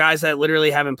 These are guys that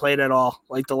literally haven't played at all,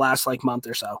 like the last month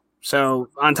or so. So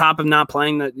on top of not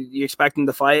playing, that you expect him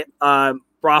to fight.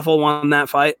 Raffle won that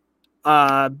fight.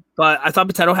 But I thought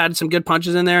Potato had some good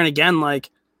punches in there, and again, like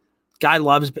guy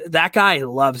loves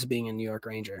being a New York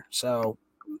Ranger. So.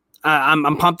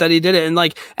 I'm pumped that he did it.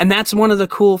 And that's one of the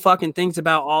cool fucking things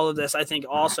about all of this. I think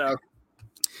also,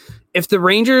 if the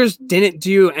Rangers didn't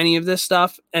do any of this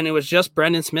stuff and it was just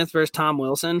Brendan Smith versus Tom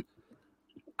Wilson,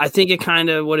 I think it kind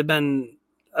of would have been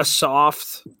a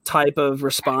soft type of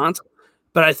response.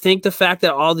 But I think the fact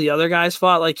that all the other guys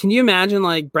fought, like, can you imagine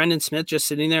like Brendan Smith just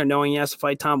sitting there knowing he has to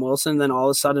fight Tom Wilson, then all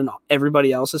of a sudden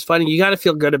everybody else is fighting? You got to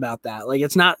feel good about that. Like,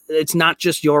 it's not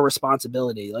just your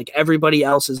responsibility. Like everybody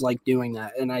else is like doing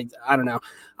that. And I don't know.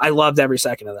 I loved every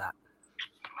second of that.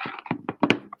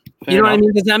 You know what I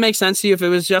mean? Does that make sense to you? If it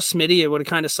was just Smitty, it would have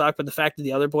kind of sucked. But the fact that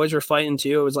the other boys were fighting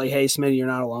too, it was like, hey, Smitty, you're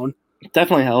not alone. It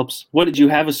definitely helps. What did you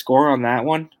have a score on that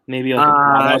one? Maybe that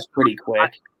was pretty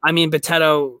quick. I mean,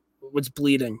 Potato was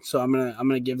bleeding, so I'm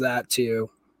gonna give that to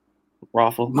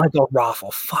Raffle. Michael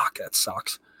Raffle. Fuck, that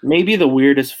sucks. Maybe the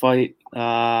weirdest fight.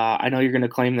 I know you're gonna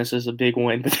claim this as a big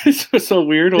win, but this was a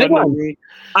weird one.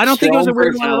 I don't think it was a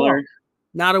weird one at all.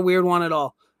 Not a weird one at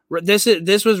all. This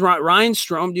was Ryan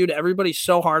Strome, dude. Everybody's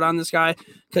so hard on this guy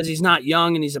because he's not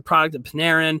young and he's a product of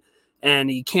Panarin and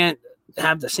he can't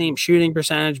have the same shooting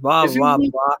percentage. Blah blah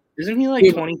blah. Isn't he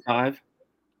like 25?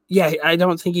 Yeah, I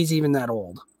don't think he's even that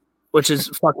old. which is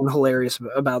fucking hilarious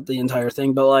about the entire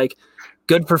thing. But like,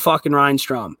 good for fucking Ryan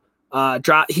Strom.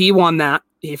 He won that.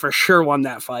 He for sure won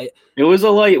that fight. It was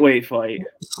a lightweight fight.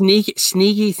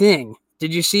 Sneaky thing.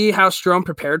 Did you see how Strom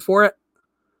prepared for it?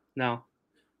 No.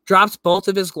 Drops both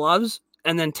of his gloves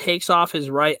and then takes off his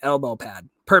right elbow pad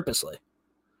purposely.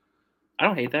 I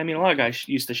don't hate that. I mean, a lot of guys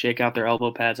used to shake out their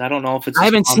elbow pads. I don't know if it's. I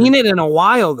haven't seen it in a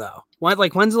while though.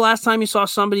 When's the last time you saw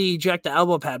somebody eject the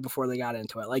elbow pad before they got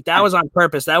into it? Like that was on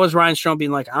purpose. That was Ryan Strom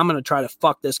being like, I'm gonna try to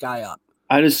fuck this guy up.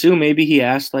 I'd assume maybe he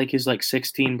asked like his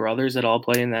 16 brothers that all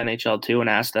play in the NHL too and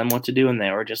asked them what to do, and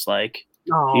they were just like,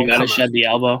 "You got to shed the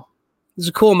elbow." It's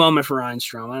a cool moment for Ryan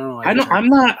Strom. I don't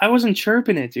know. I wasn't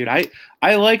chirping it, dude. I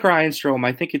like Ryan Strom.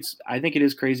 I think it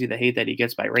is crazy the hate that he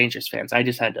gets by Rangers fans. I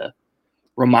just had to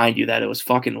remind you that it was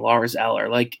fucking Lars Eller.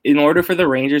 Like, in order for the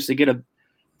Rangers to get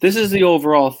this is the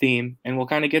overall theme, and we'll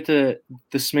kind of get to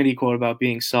the Smitty quote about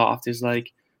being soft, is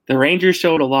like, the Rangers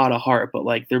showed a lot of heart, but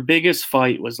like their biggest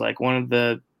fight was like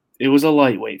it was a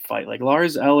lightweight fight. Like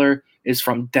Lars Eller is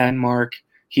from Denmark.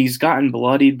 He's gotten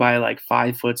bloodied by like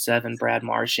 5'7" Brad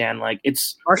Marchand. Like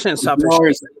Marchand's tough.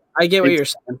 I get what you're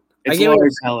saying. It's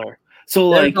Lars Eller. So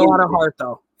there's like a lot of heart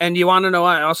though. And you want to know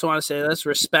what? I also want to say this: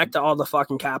 respect to all the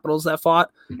fucking Capitals that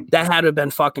fought. That had to have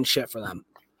been fucking shit for them.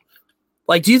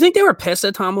 Like, do you think they were pissed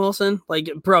at Tom Wilson? Like,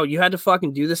 bro, you had to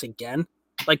fucking do this again.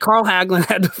 Like, Carl Hagelin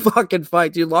had to fucking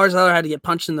fight, dude. Lars Eller had to get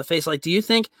punched in the face. Like, do you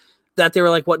think that they were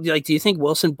like, what? Like, do you think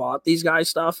Wilson bought these guys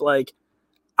stuff? Like,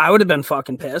 I would have been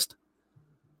fucking pissed.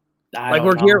 Like,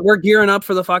 we're gearing up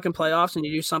for the fucking playoffs, and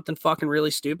you do something fucking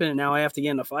really stupid, and now I have to get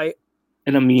in a fight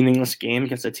in a meaningless game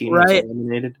against a team that's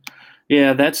eliminated.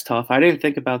 Yeah, that's tough. I didn't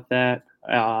think about that.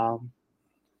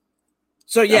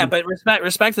 So yeah, but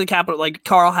respect to the Capital, like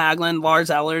Carl Hagelin, Lars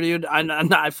Eller, dude.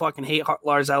 I fucking hate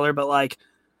Lars Eller, but like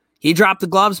he dropped the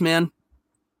gloves, man.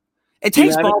 It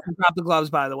takes balls to drop the gloves,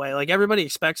 by the way. Like everybody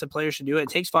expects a player should do it. It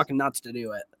takes fucking nuts to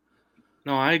do it.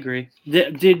 No, I agree.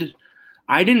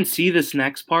 I didn't see this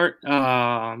next part?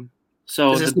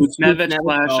 So the Buchnevich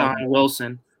flash on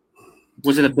Wilson,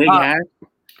 was it a big hack?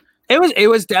 It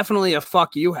was definitely a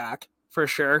fuck you hack for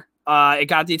sure. It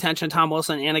got the attention of Tom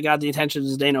Wilson, and it got the attention of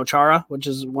Zdeno Chara, which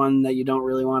is one that you don't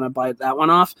really want to bite that one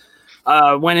off.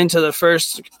 Went into the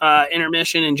first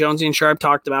intermission, and Jonesy and Sharp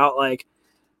talked about like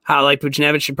how like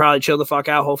Buchnevich should probably chill the fuck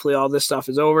out. Hopefully all this stuff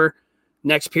is over.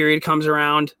 Next period comes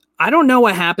around. I don't know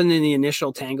what happened in the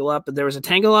initial tangle up, but there was a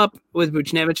tangle up with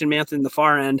Buchnevich and Mantha in the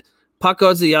far end. Puck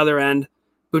goes to the other end.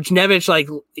 Buchnevich like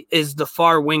is the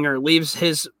far winger, leaves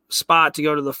his spot to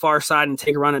go to the far side and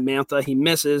take a run at Mantha. He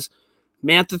misses.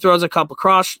 Mantha throws a couple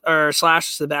cross or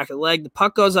slashes to the back of the leg. The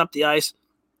puck goes up the ice.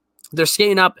 They're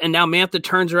skating up, and now Mantha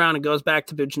turns around and goes back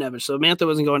to Buchnevich. So Mantha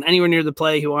wasn't going anywhere near the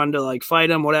play. He wanted to like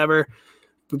fight him, whatever.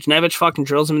 Buchnevich fucking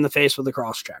drills him in the face with a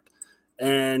cross check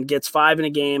and gets 5 in a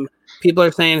game. People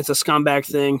are saying it's a scumbag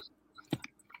thing.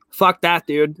 Fuck that,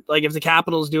 dude. Like if the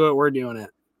Capitals do it, we're doing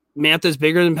it. Mantha's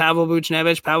bigger than Pavel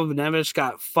Buchnevich. Pavel Buchnevich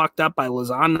got fucked up by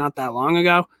Lausanne not that long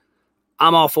ago.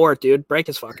 I'm all for it, dude. Break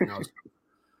his fucking nose.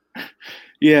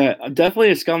 Yeah, definitely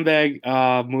a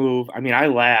scumbag move. I mean, I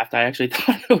laughed. I actually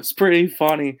thought it was pretty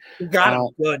funny. You got him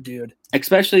good, dude.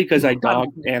 Especially because I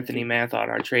dogged Anthony Mantha on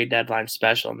our trade deadline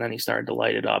special, and then he started to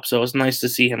light it up. So it was nice to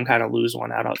see him kind of lose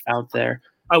one out there.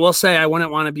 I will say I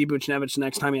wouldn't want to be Buchnevich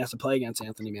next time he has to play against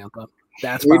Anthony Mantha.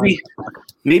 That's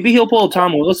maybe he'll pull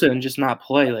Tom Wilson and just not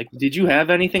play. Like, did you have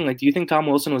anything? Like, do you think Tom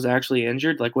Wilson was actually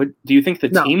injured? Like, what do you think the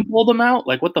team pulled him out?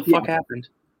 Like, what the fuck happened?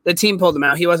 The team pulled him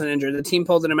out. He wasn't injured. The team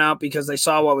pulled him out because they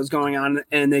saw what was going on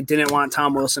and they didn't want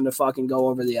Tom Wilson to fucking go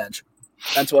over the edge.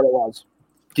 That's what it was.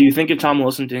 Do you think if Tom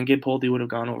Wilson didn't get pulled, he would have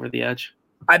gone over the edge?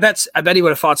 I bet he would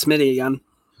have fought Smitty again.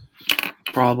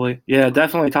 Probably. Yeah,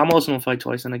 definitely. Tom Wilson will fight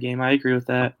twice in a game. I agree with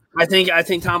that. I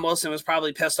think Tom Wilson was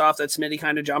probably pissed off that Smitty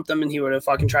kind of jumped him and he would have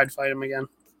fucking tried to fight him again.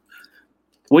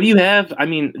 What do you have? I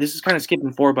mean, this is kind of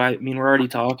skipping forward, but I mean, we're already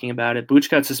talking about it.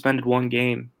 Buch got suspended 1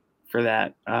 game for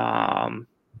that.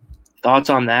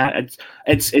 Thoughts on that?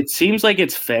 It seems like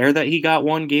it's fair that he got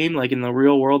 1 game. Like in the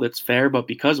real world, it's fair, but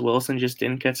because Wilson just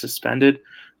didn't get suspended,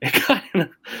 it kind of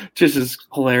just is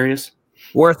hilarious.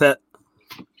 Worth it.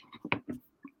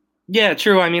 Yeah,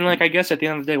 true. I mean, like, I guess at the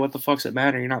end of the day, what the fuck's it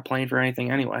matter? You're not playing for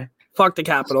anything anyway. Fuck the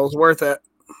Capitals. Worth it.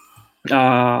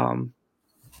 And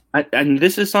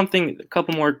this is something. A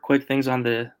couple more quick things on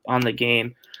the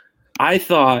game. I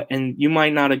thought, and you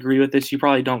might not agree with this. You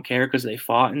probably don't care because they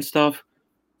fought and stuff.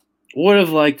 Would have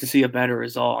liked to see a better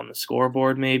result on the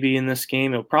scoreboard maybe in this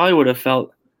game. It probably would have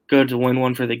felt good to win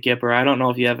one for the Gipper. I don't know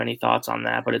if you have any thoughts on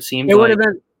that, but it seems it would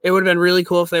have been really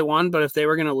cool if they won, but if they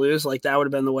were going to lose, like that would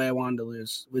have been the way I wanted to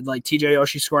lose. With like TJ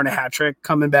Oshie scoring a hat trick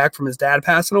coming back from his dad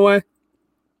passing away.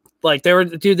 Like there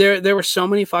were so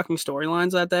many fucking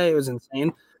storylines that day. It was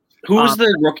insane. Who's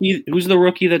the rookie? Who's the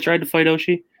rookie that tried to fight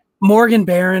Oshie? Morgan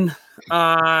Barron.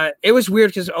 It was weird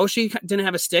because Oshie didn't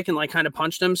have a stick and like kind of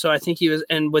punched him. So I think he was,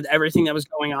 and with everything that was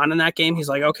going on in that game, he's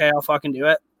like, okay, I'll fucking do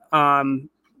it.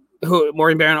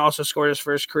 Morgan Barron also scored his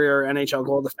first career NHL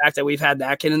goal. The fact that we've had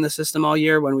that kid in the system all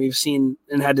year when we've seen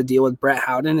and had to deal with Brett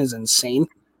Howden is insane,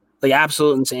 like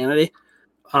absolute insanity.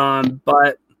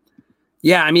 But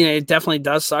yeah, I mean, it definitely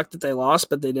does suck that they lost,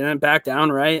 but they didn't back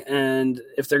down, right? And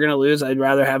if they're gonna lose, I'd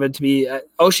rather have it to be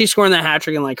Oshie scoring that hat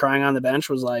trick and like crying on the bench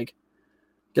was like,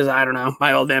 because I don't know,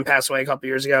 my old man passed away a couple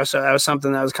years ago, so that was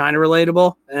something that was kind of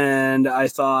relatable, and I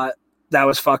thought that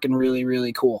was fucking really,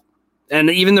 really cool. And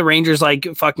even the Rangers like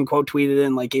fucking quote tweeted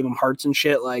and like gave him hearts and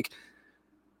shit. Like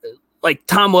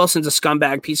Tom Wilson's a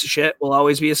scumbag piece of shit. Will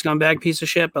always be a scumbag piece of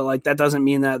shit. But like that doesn't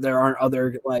mean that there aren't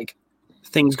other like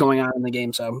things going on in the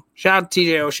game. So shout out to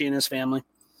TJ Oshie and his family.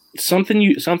 Something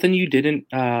you didn't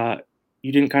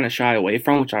kind of shy away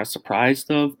from, which I was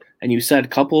surprised of, and you said a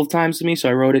couple of times to me, so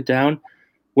I wrote it down.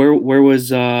 Where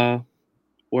was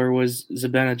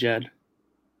Zibanejad?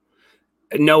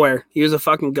 Nowhere. He was a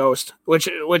fucking ghost, which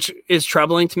is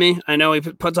troubling to me. I know he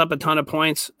puts up a ton of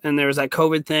points, and there was that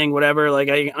COVID thing, whatever. Like,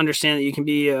 I understand that you can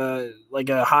be like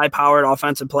a high-powered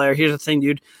offensive player. Here's the thing,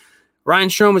 dude. Ryan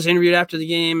Strome was interviewed after the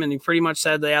game, and he pretty much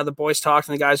said they had the boys talked,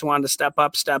 and the guys who wanted to step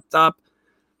up, stepped up.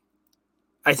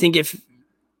 I think if,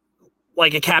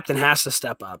 like, a captain has to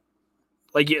step up.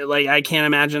 Like I can't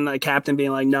imagine a captain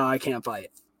being like, no, I can't fight.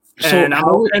 And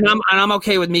I'm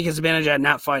okay with Mika Zibanejad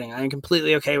not fighting. I am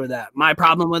completely okay with that. My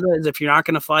problem with it is if you're not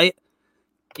going to fight,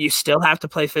 you still have to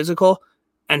play physical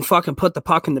and fucking put the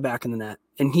puck in the back of the net.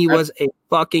 And he was a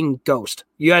fucking ghost.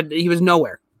 He was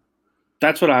nowhere.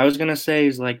 That's what I was going to say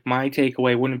is like my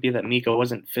takeaway wouldn't be that Mika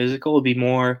wasn't physical. It'd be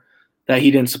more that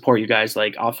he didn't support you guys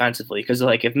like offensively. Because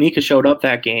like if Mika showed up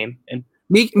that game and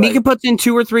Mika puts in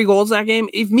 2 or 3 goals that game.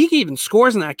 If Mika even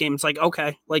scores in that game, it's like,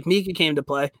 okay, like Mika came to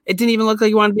play. It didn't even look like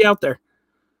he wanted to be out there.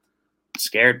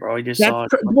 Scared, bro. He just saw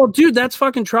it. Well, dude, that's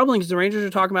fucking troubling because the Rangers are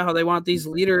talking about how they want these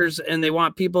leaders and they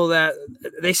want people that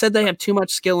they said they have too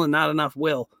much skill and not enough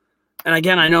will. And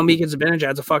again, I know Mika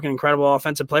Zibanejad's a fucking incredible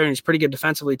offensive player and he's pretty good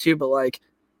defensively too, but like,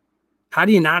 how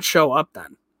do you not show up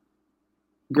then?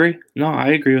 Agree. No, I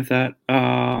agree with that.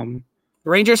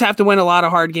 Rangers have to win a lot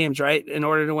of hard games, right, in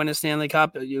order to win a Stanley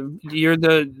Cup. You're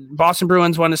the Boston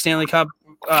Bruins won a Stanley Cup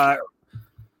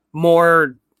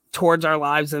more towards our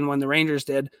lives than when the Rangers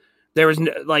did.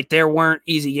 There weren't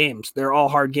easy games. They're all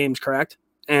hard games, correct?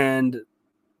 And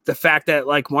the fact that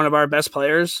like one of our best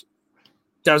players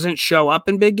doesn't show up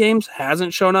in big games,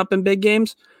 hasn't shown up in big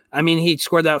games. I mean, he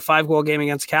scored that 5-goal game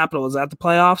against Capital. Is that the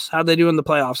playoffs? How'd they do in the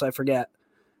playoffs? I forget.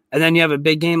 And then you have a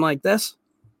big game like this.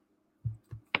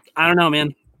 I don't know,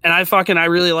 man. And I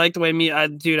really like the way I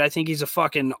think he's a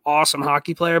fucking awesome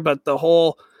hockey player, but the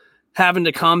whole having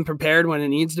to come prepared when it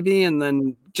needs to be and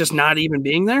then just not even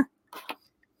being there.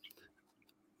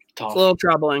 Tough. It's a little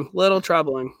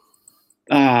troubling.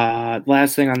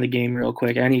 Last thing on the game real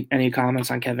quick. Any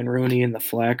comments on Kevin Rooney and the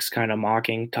flex kind of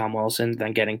mocking Tom Wilson,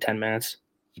 then getting 10 minutes?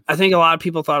 I think a lot of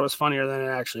people thought it was funnier than it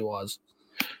actually was.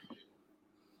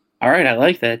 All right, I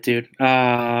like that, dude.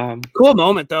 Cool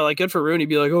moment though. Like, good for Rooney.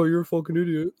 Be like, "Oh, you're a fucking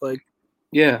idiot." Like,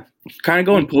 yeah, kind of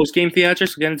going post game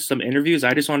theatrics, getting some interviews.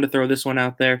 I just wanted to throw this one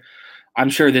out there. I'm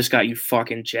sure this got you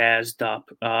fucking jazzed up.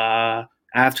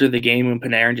 After the game when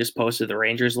Panarin just posted the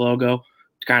Rangers logo,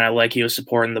 kind of like he was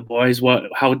supporting the boys.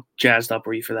 How jazzed up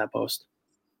were you for that post?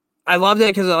 I loved it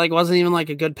because it like wasn't even like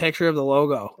a good picture of the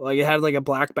logo. Like it had like a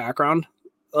black background.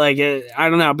 Like I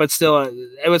don't know, but still,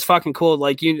 it was fucking cool.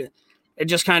 Like it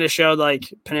just kind of showed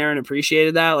like Panarin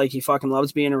appreciated that. Like he fucking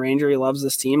loves being a Ranger. He loves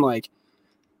this team. Like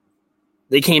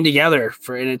they came together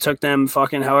and it took them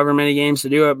fucking however many games to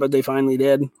do it, but they finally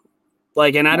did.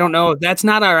 Like, and I don't know if that's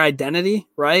not our identity,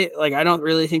 right? Like, I don't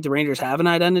really think the Rangers have an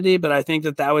identity, but I think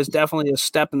that was definitely a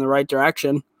step in the right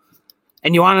direction.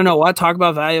 And you want to know what? Talk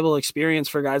about valuable experience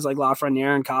for guys like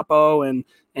Lafreniere and Capo and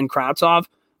Kravtsov.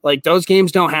 Like, those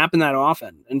games don't happen that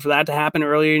often. And for that to happen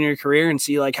earlier in your career and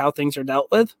see, like, how things are dealt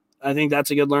with, I think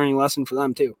that's a good learning lesson for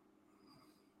them, too.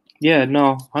 Yeah,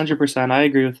 no, 100%. I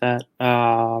agree with that.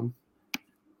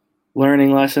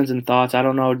 Learning lessons and thoughts. I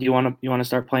don't know. Do you want to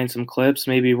start playing some clips?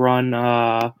 Maybe run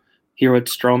hear what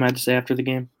Strome had to say after the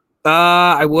game?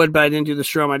 I would, but I didn't do the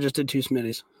Strome. I just did 2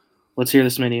 Smitties. Let's hear the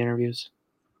Smitty interviews.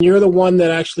 You're the one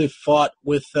that actually fought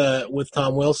with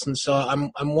Tom Wilson, so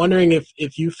I'm wondering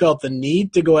if you felt the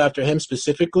need to go after him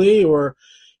specifically, or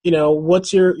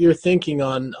what's your thinking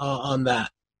on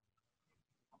that?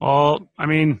 Well, I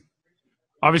mean,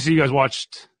 obviously you guys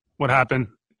watched what happened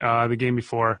the game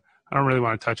before. I don't really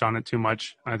want to touch on it too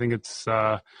much. I think it's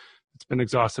been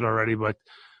exhausted already, but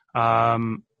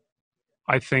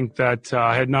I think that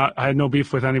I had no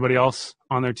beef with anybody else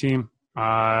on their team.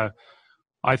 I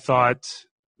thought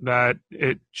that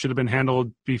it should have been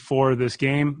handled before this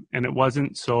game, and it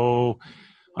wasn't. So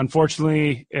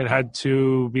unfortunately, it had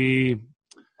to be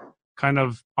kind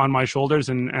of on my shoulders,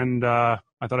 and I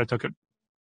thought I took it.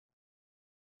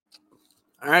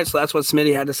 All right, so that's what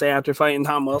Smitty had to say after fighting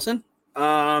Tom Wilson.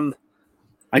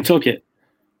 I took it.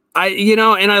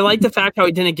 And I like the fact how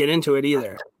he didn't get into it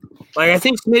either. Like, I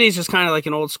think Smitty's just kind of like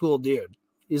an old school dude.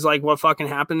 He's like, what fucking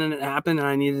happened, and it happened, and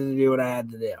I needed to do what I had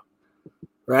to do.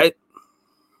 Right?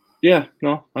 Yeah,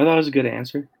 no, I thought it was a good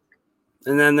answer.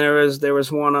 And then there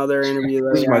was one other interview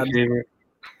that This is my favorite.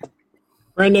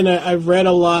 Brendan, I've read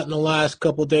a lot in the last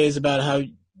couple of days about how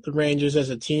the Rangers as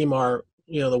a team are,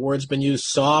 the word's been used,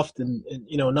 soft and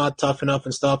not tough enough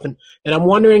and stuff. And I'm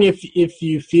wondering if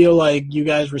you feel like you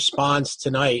guys' response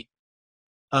tonight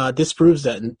disproves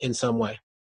that in some way.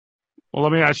 Well,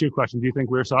 let me ask you a question. Do you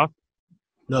think we're soft?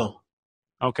 No.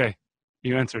 Okay.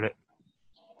 You answered it.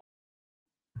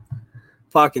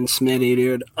 Fucking Smitty,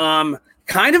 dude.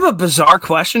 Kind of a bizarre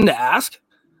question to ask.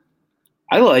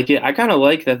 I like it. I kind of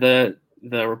like that the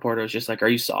reporter was just like, "Are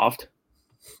you soft?"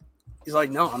 He's like,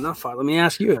 "No, I'm not soft. Let me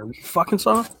ask you, are you fucking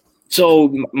soft?"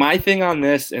 So my thing on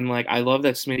this, and like, I love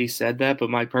that Smitty said that, but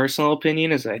my personal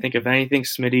opinion is I think if anything,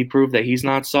 Smitty proved that he's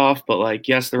not soft. But like,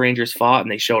 yes, the Rangers fought and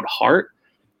they showed heart.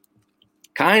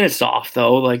 Kind of soft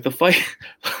though. Like the fight,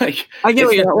 like I get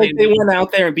what you're like saying. they went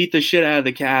out there and beat the shit out of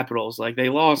the Capitals. Like they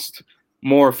lost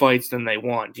more fights than they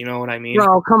won. You know what I mean?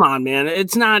 Bro, come on, man.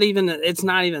 It's not even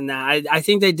that. I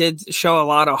think they did show a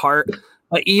lot of heart.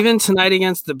 But even tonight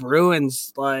against the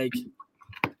Bruins, like,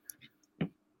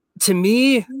 to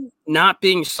me, not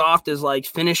being soft is like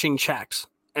finishing checks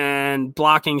and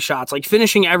blocking shots, like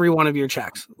finishing every one of your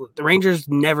checks. The Rangers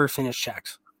never finish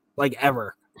checks, like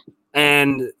ever.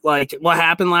 And like what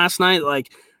happened last night,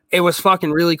 like it was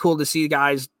fucking really cool to see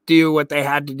guys do what they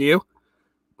had to do.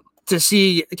 To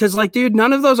see, because like, dude,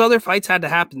 none of those other fights had to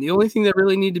happen. The only thing that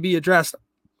really needed to be addressed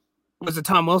was the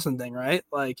Tom Wilson thing, right?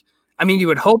 Like, I mean, you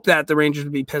would hope that the Rangers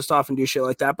would be pissed off and do shit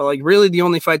like that, but like, really, the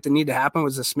only fight that needed to happen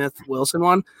was the Smith Wilson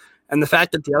one, and the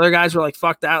fact that the other guys were like,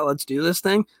 "Fuck that, let's do this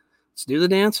thing, let's do the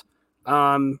dance."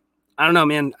 I don't know,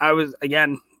 man. I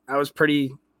was pretty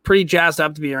jazzed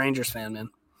up to be a Rangers fan, man.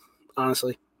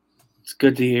 Honestly, It's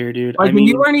good to hear, dude. like, I mean,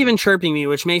 you weren't even chirping me,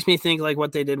 which makes me think like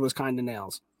what they did was kind of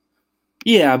nails.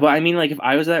 Yeah, but I mean, like, if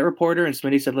I was that reporter and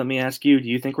Smitty said, "Let me ask you, do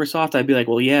you think we're soft?" I'd be like,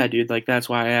 "Well, yeah, dude. Like, that's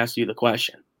why I asked you the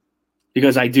question,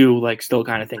 because I do like still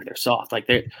kind of think they're soft. Like,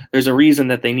 there's a reason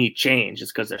that they need change.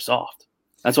 It's because they're soft.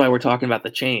 That's why we're talking about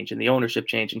the change and the ownership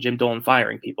change and Jim Dolan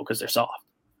firing people because they're soft.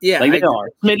 Yeah, like they are.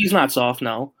 Smitty's not soft,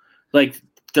 no. Like,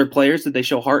 they're players. Did they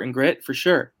show heart and grit? For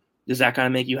sure. Does that kind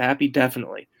of make you happy?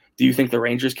 Definitely. Do you think the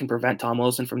Rangers can prevent Tom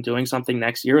Wilson from doing something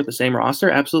next year with the same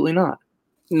roster? Absolutely not.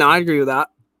 No, I agree with that.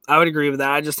 I would agree with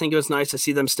that. I just think it was nice to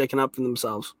see them sticking up for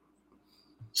themselves.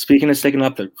 Speaking of sticking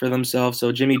up for themselves,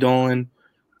 so Jimmy Dolan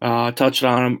touched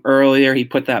on him earlier. He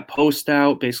put that post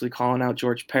out, basically calling out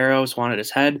George Peros, wanted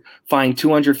his head, fined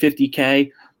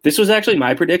 $250K. This was actually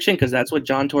my prediction because that's what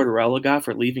John Tortorella got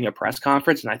for leaving a press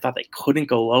conference, and I thought they couldn't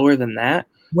go lower than that.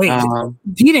 Wait,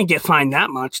 he didn't get fined that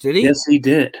much, did he? Yes, he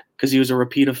did, because he was a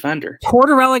repeat offender.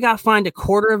 Tortorella got fined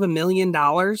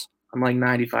 $250,000. I'm like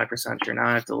 95% sure. Now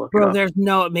I have to look it Bro, up. there's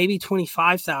maybe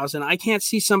 25,000. I can't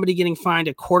see somebody getting fined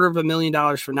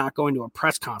 $250,000 for not going to a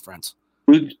press conference.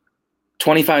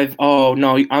 25. Oh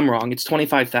no, I'm wrong. It's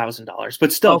 $25,000,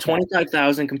 but still Okay.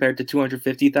 25,000 compared to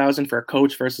 250,000 for a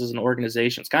coach versus an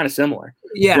organization. It's kind of similar.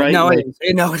 Yeah, right? no, Like,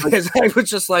 it is. I was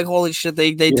just like, holy shit,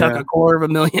 they took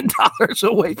 $250,000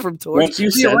 away from Torch. Once you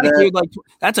said that, dude, like,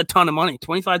 that's a ton of money.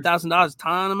 $25,000,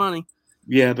 ton of money.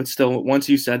 yeah, but still, once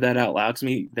you said that out loud to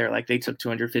me, they're like, they took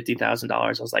 $250,000. I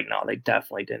was like, no, they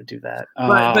definitely didn't do that.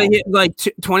 But like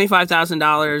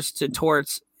 $25,000 to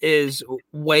Torts is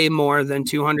way more than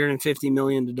 $250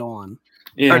 million to Dolan.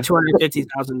 yeah. Or $250,000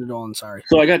 to Dolan, sorry.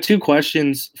 So I got two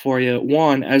questions for you.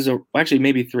 One, actually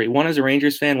maybe three. One, as a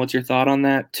Rangers fan, what's your thought on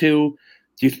that? Two,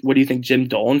 what do you think Jim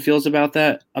Dolan feels about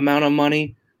that amount of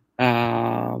money?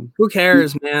 Who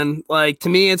cares, man? Like, to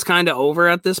me, it's kind of over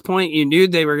at this point. You knew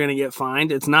they were going to get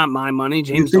fined. It's not my money.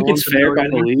 James Do you think Dolan's it's fair by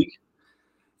the league?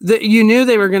 You knew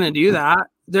they were going to do that.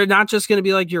 They're not just going to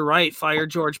be like, you're right, fire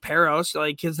George Peros,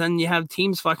 like, because then you have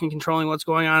teams fucking controlling what's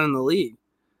going on in the league.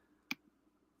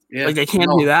 Yeah. Like, they can't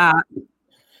do that.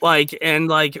 Like, and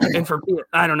for,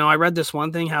 I don't know, I read this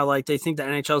one thing how like they think the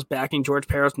NHL is backing George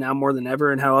Peros now more than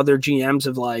ever, and how other GMs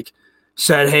have like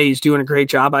said, hey, he's doing a great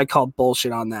job, I called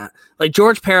bullshit on that. Like,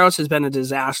 George Peros has been a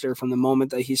disaster from the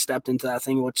moment that he stepped into that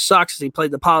thing, which sucks. He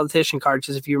played the politician card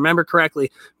because if you remember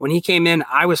correctly, when he came in,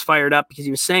 I was fired up because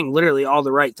he was saying literally all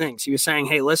the right things. He was saying,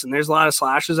 hey, listen, there's a lot of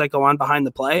slashes that go on behind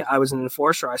the play. I was an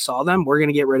enforcer. I saw them. We're going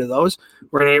to get rid of those.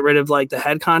 We're going to get rid of, like, the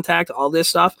head contact, all this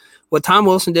stuff. What Tom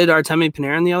Wilson did to Artemi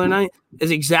Panarin the other night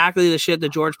is exactly the shit that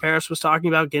George Peros was talking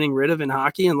about getting rid of in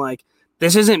hockey. And, like,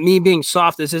 this isn't me being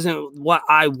soft. This isn't what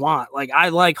I want. Like, I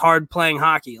like hard playing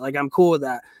hockey. Like, I'm cool with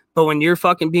that. But when you're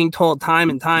fucking being told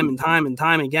time and time and time and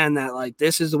time again that, like,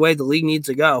 this is the way the league needs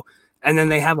to go, and then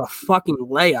they have a fucking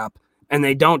layup and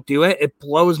they don't do it, it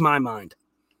blows my mind.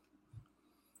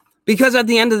 Because at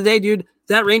the end of the day, dude,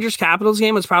 that Rangers Capitals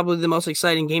game was probably the most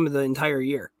exciting game of the entire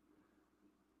year.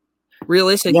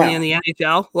 Realistically, in the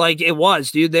NHL, like, it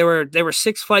was, dude. There were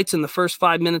 6 fights in the first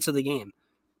 5 minutes of the game.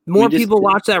 More people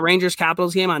watch that Rangers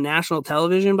Capitals game on national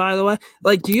television, by the way.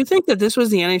 Like, do you think that this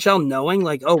was the NHL knowing,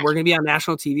 like, oh, we're going to be on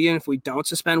national TV, and if we don't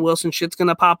suspend Wilson, shit's going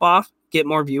to pop off, get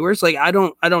more viewers? Like, I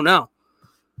don't know.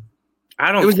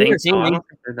 I don't think so. I don't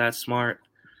think they're that smart.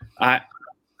 I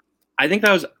think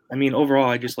that was, I mean, overall,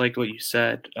 I just liked what you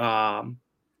said. And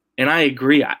I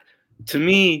agree. To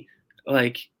me,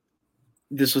 like,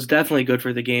 this was definitely good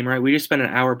for the game, right? We just spent an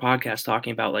hour podcast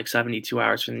talking about, like, 72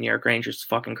 hours for the New York Rangers. It's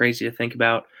fucking crazy to think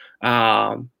about.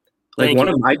 Like, one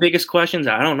of my biggest questions,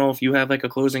 I don't know if you have, like, a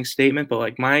closing statement, but,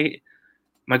 like, my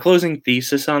closing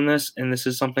thesis on this, and this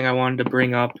is something I wanted to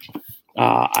bring up,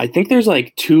 I think there's,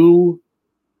 like, two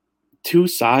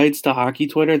sides to hockey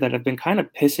Twitter that have been kind of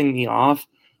pissing me off,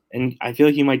 and I feel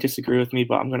like you might disagree with me,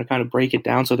 but I'm going to kind of break it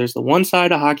down. So there's the one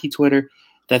side of hockey Twitter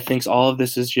that thinks all of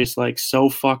this is just, like, so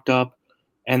fucked up,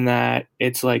 and that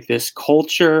it's, like, this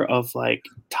culture of, like,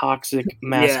 toxic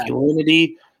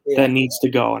masculinity that needs to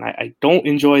go. And I don't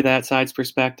enjoy that side's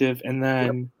perspective. And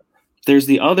then there's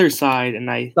the other side, and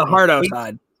the hardo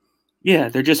side. Yeah,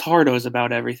 they're just hardos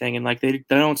about everything, and, like, they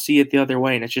don't see it the other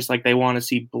way, and it's just like they want to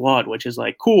see blood, which is,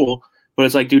 like, cool, but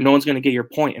it's like, dude, no one's going to get your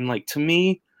point. And, like, to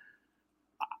me,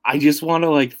 I just want to,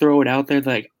 like, throw it out there,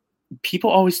 like, people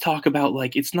always talk about,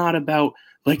 like, it's not about,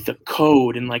 like, the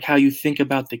code and, like, how you think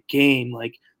about the game.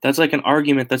 Like, that's, like, an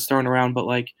argument that's thrown around, but,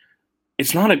 like,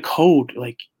 it's not a code.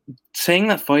 Like, saying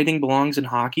that fighting belongs in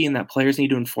hockey and that players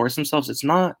need to enforce themselves, it's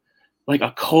not, like,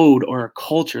 a code or a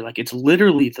culture. Like, it's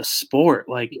literally the sport.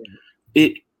 Like,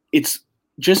 it's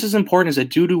just as important as a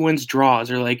dude who wins draws,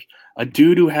 or, like, a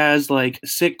dude who has, like,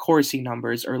 sick Corsi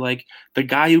numbers, or, like, the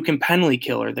guy who can penalty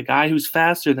kill, or the guy who's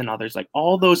faster than others. Like,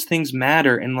 all those things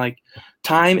matter, and, like,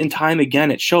 time and time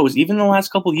again it shows. Even in the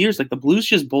last couple of years, like, the Blues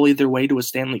just bullied their way to a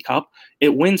Stanley Cup.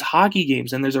 It wins hockey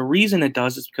games, and there's a reason it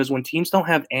does. It's because when teams don't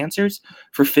have answers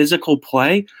for physical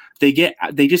play, they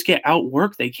just get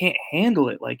outworked. They can't handle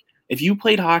it. Like, if you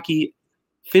played hockey,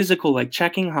 physical, like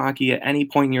checking hockey at any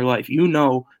point in your life, you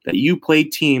know that you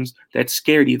played teams that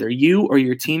scared either you or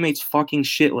your teammates fucking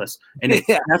shitless, and it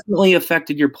definitely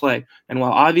affected your play. And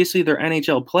while obviously they're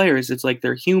NHL players, it's like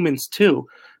they're humans too.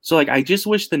 So, like, I just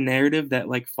wish the narrative that,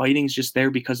 like, fighting's just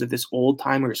there because of this old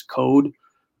timers code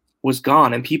was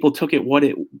gone, and people took it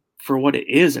for what it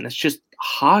is, and it's just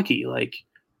hockey. Like,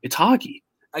 it's hockey.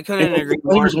 I couldn't agree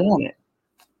more. Want it.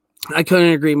 I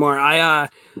couldn't agree more. I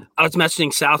was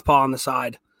messaging Southpaw on the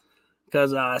side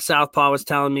because Southpaw was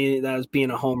telling me that I was being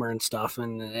a homer and stuff,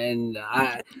 and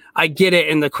I get it.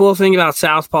 And the cool thing about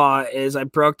Southpaw is I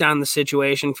broke down the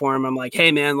situation for him. I'm like,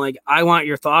 hey man, like, I want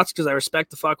your thoughts because I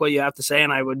respect the fuck what you have to say,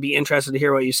 and I would be interested to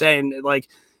hear what you say. And, like,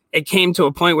 it came to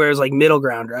a point where it was like middle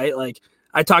ground, right? Like,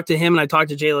 I talked to him and I talked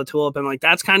to Jay LaTulip, and, like,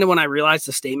 that's kind of when I realized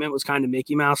the statement was kind of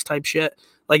Mickey Mouse type shit.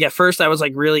 Like, at first I was,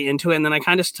 like, really into it, and then I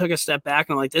kind of took a step back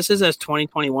and I'm like, this is as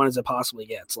 2021 as it possibly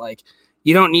gets. Like,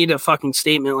 you don't need a fucking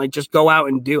statement. Like, just go out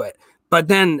and do it. But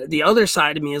then the other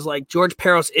side of me is like, George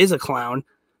Peros is a clown,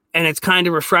 and it's kind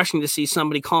of refreshing to see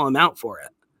somebody call him out for it.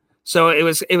 So it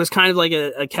was kind of like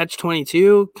a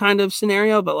catch-22 kind of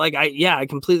scenario. But, like, I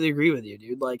completely agree with you,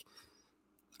 dude. Like,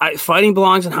 fighting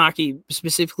belongs in hockey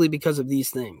specifically because of these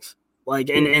things. Like,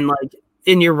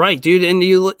 and you're right, dude. And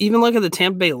you even look at the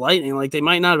Tampa Bay Lightning. Like, they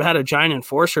might not have had a giant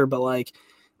enforcer, but, like,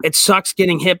 it sucks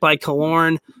getting hit by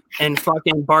Killorn and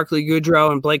fucking Barclay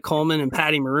Goodrow and Blake Coleman and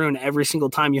Patty Maroon every single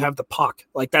time you have the puck.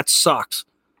 Like, that sucks.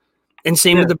 And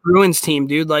same with the Bruins team,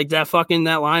 dude. Like, that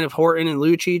line of Horton and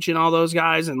Lucic and all those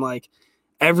guys. And, like,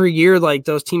 every year, like,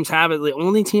 those teams have it. The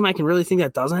only team I can really think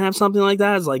that doesn't have something like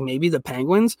that is, like, maybe the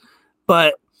Penguins.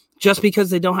 But just because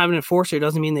they don't have an enforcer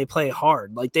doesn't mean they play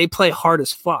hard. Like, they play hard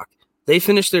as fuck. They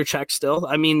finish their checks still.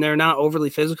 I mean, they're not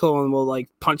overly physical and will, like,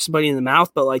 punch somebody in the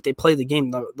mouth, but, like, they play the game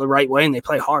the right way and they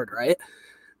play hard, right?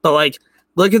 But, like,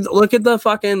 look at the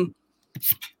fucking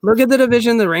Look at the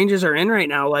division the Rangers are in right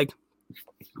now. Like,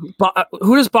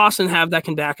 who does Boston have that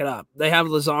can back it up? They have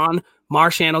Lauzon,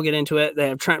 Marchand will get into it. They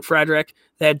have Trent Frederick.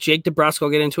 They have Jake DeBrusk will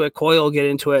get into it. Coyle will get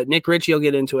into it. Nick Ritchie will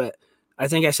get into it. I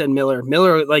think I said Miller.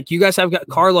 Like, you guys have got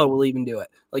Carlo will even do it.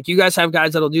 Like, you guys have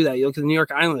guys that'll do that. You look at the New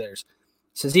York Islanders,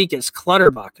 Cizikas,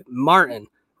 Clutterbuck, Martin,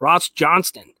 Ross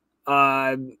Johnston,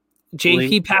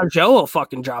 JP Pajot will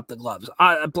fucking drop the gloves.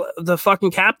 The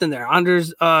fucking captain there, Anders,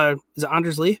 is it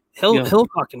Anders Lee? He'll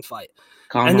fucking fight.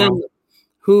 And then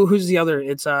who's the other?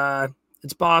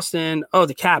 It's Boston. Oh,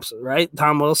 the Caps, right?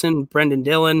 Tom Wilson, Brendan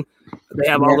Dillon. They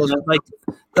have all those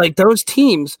like those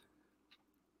teams.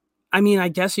 I mean, I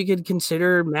guess you could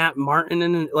consider Matt Martin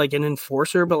an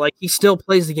enforcer, but like he still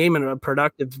plays the game in a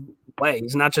productive way.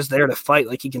 He's not just there to fight;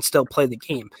 like he can still play the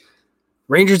game.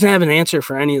 Rangers didn't have an answer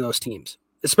for any of those teams,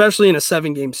 especially in a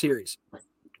 7-game series,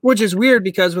 which is weird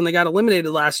because when they got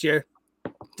eliminated last year,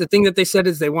 the thing that they said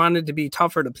is they wanted to be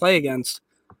tougher to play against.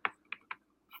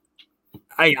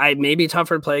 I may be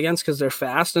tougher to play against because they're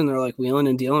fast and they're like wheeling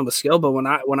and dealing with skill. But when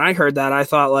I heard that, I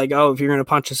thought like, oh, if you're going to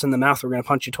punch us in the mouth, we're going to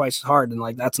punch you twice as hard. And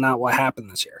like, that's not what happened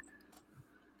this year.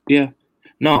 Yeah,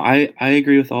 no, I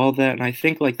agree with all of that. And I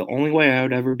think like the only way I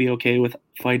would ever be okay with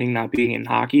fighting not being in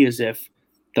hockey is if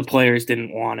the players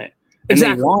didn't want it. And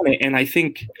exactly. They want it. And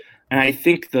I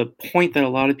think the point that a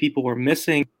lot of people were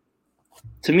missing,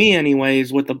 to me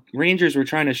anyways, what the Rangers were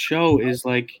trying to show is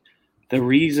like the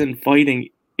reason fighting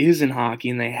is in hockey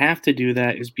and they have to do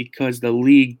that is because the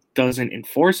league doesn't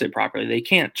enforce it properly. They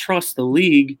can't trust the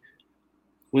league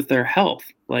with their health.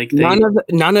 Like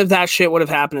none of that shit would have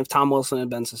happened if Tom Wilson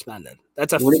had been suspended.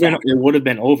 That's it would have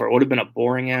been over. It would have been a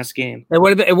boring ass game. It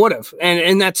would have.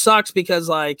 And that sucks because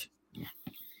like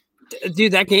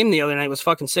dude, that game the other night was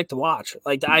fucking sick to watch.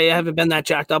 Like I haven't been that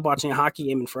jacked up watching a hockey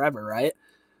game in forever, right?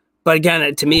 But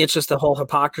again, to me, it's just the whole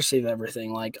hypocrisy of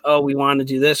everything. Like, oh, we want to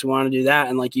do this, we want to do that.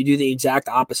 And like, you do the exact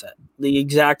opposite.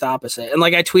 And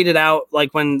like, I tweeted out,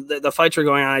 like when the fights were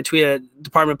going on, I tweeted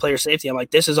Department of Player Safety. I'm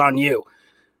like, this is on you.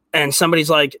 And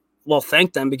somebody's like, well,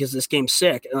 thank them because this game's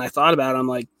sick. And I thought about it. I'm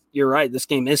like, you're right. This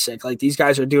game is sick. Like these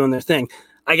guys are doing their thing.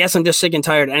 I guess I'm just sick and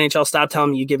tired. NHL, stop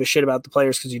telling me you give a shit about the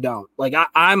players because you don't. Like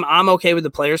I'm okay with the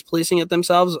players policing it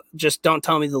themselves. Just don't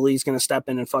tell me the league's going to step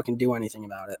in and fucking do anything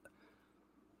about it.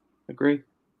 Agree.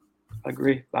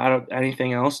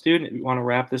 Anything else, dude? You want to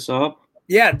wrap this up?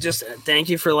 Yeah, just thank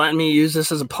you for letting me use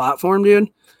this as a platform, dude.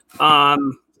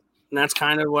 And that's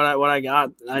kind of what I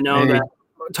got. I know that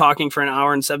talking for an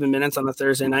hour and 7 minutes on a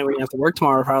Thursday night when you have to work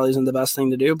tomorrow probably isn't the best thing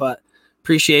to do, but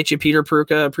appreciate you, Peter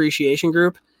Pruka Appreciation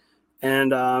Group.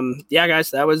 And yeah,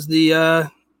 guys, that was the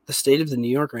state of the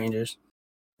New York Rangers.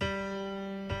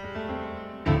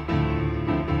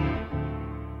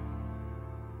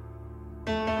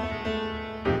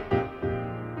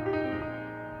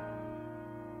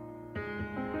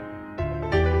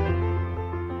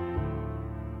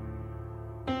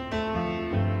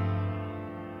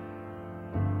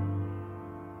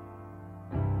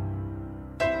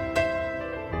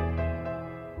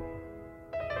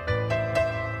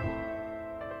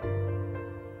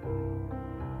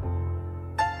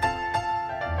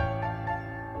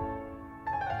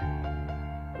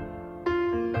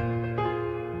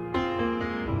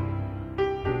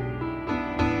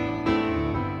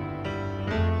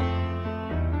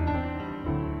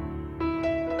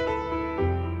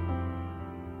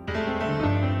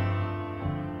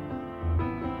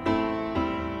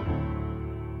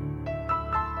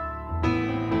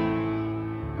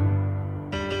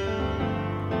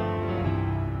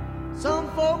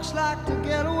 Like to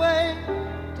get away,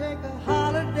 take a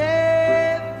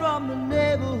holiday from the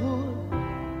neighborhood,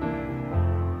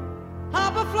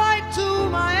 hop a flight to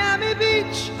Miami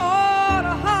Beach or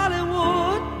to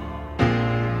Hollywood,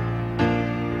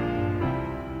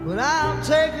 but I'm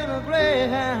taking a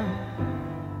Greyhound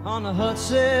on the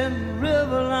Hudson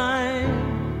River line.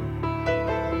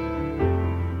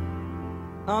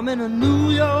 I'm in a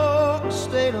New York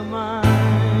state of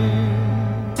mind.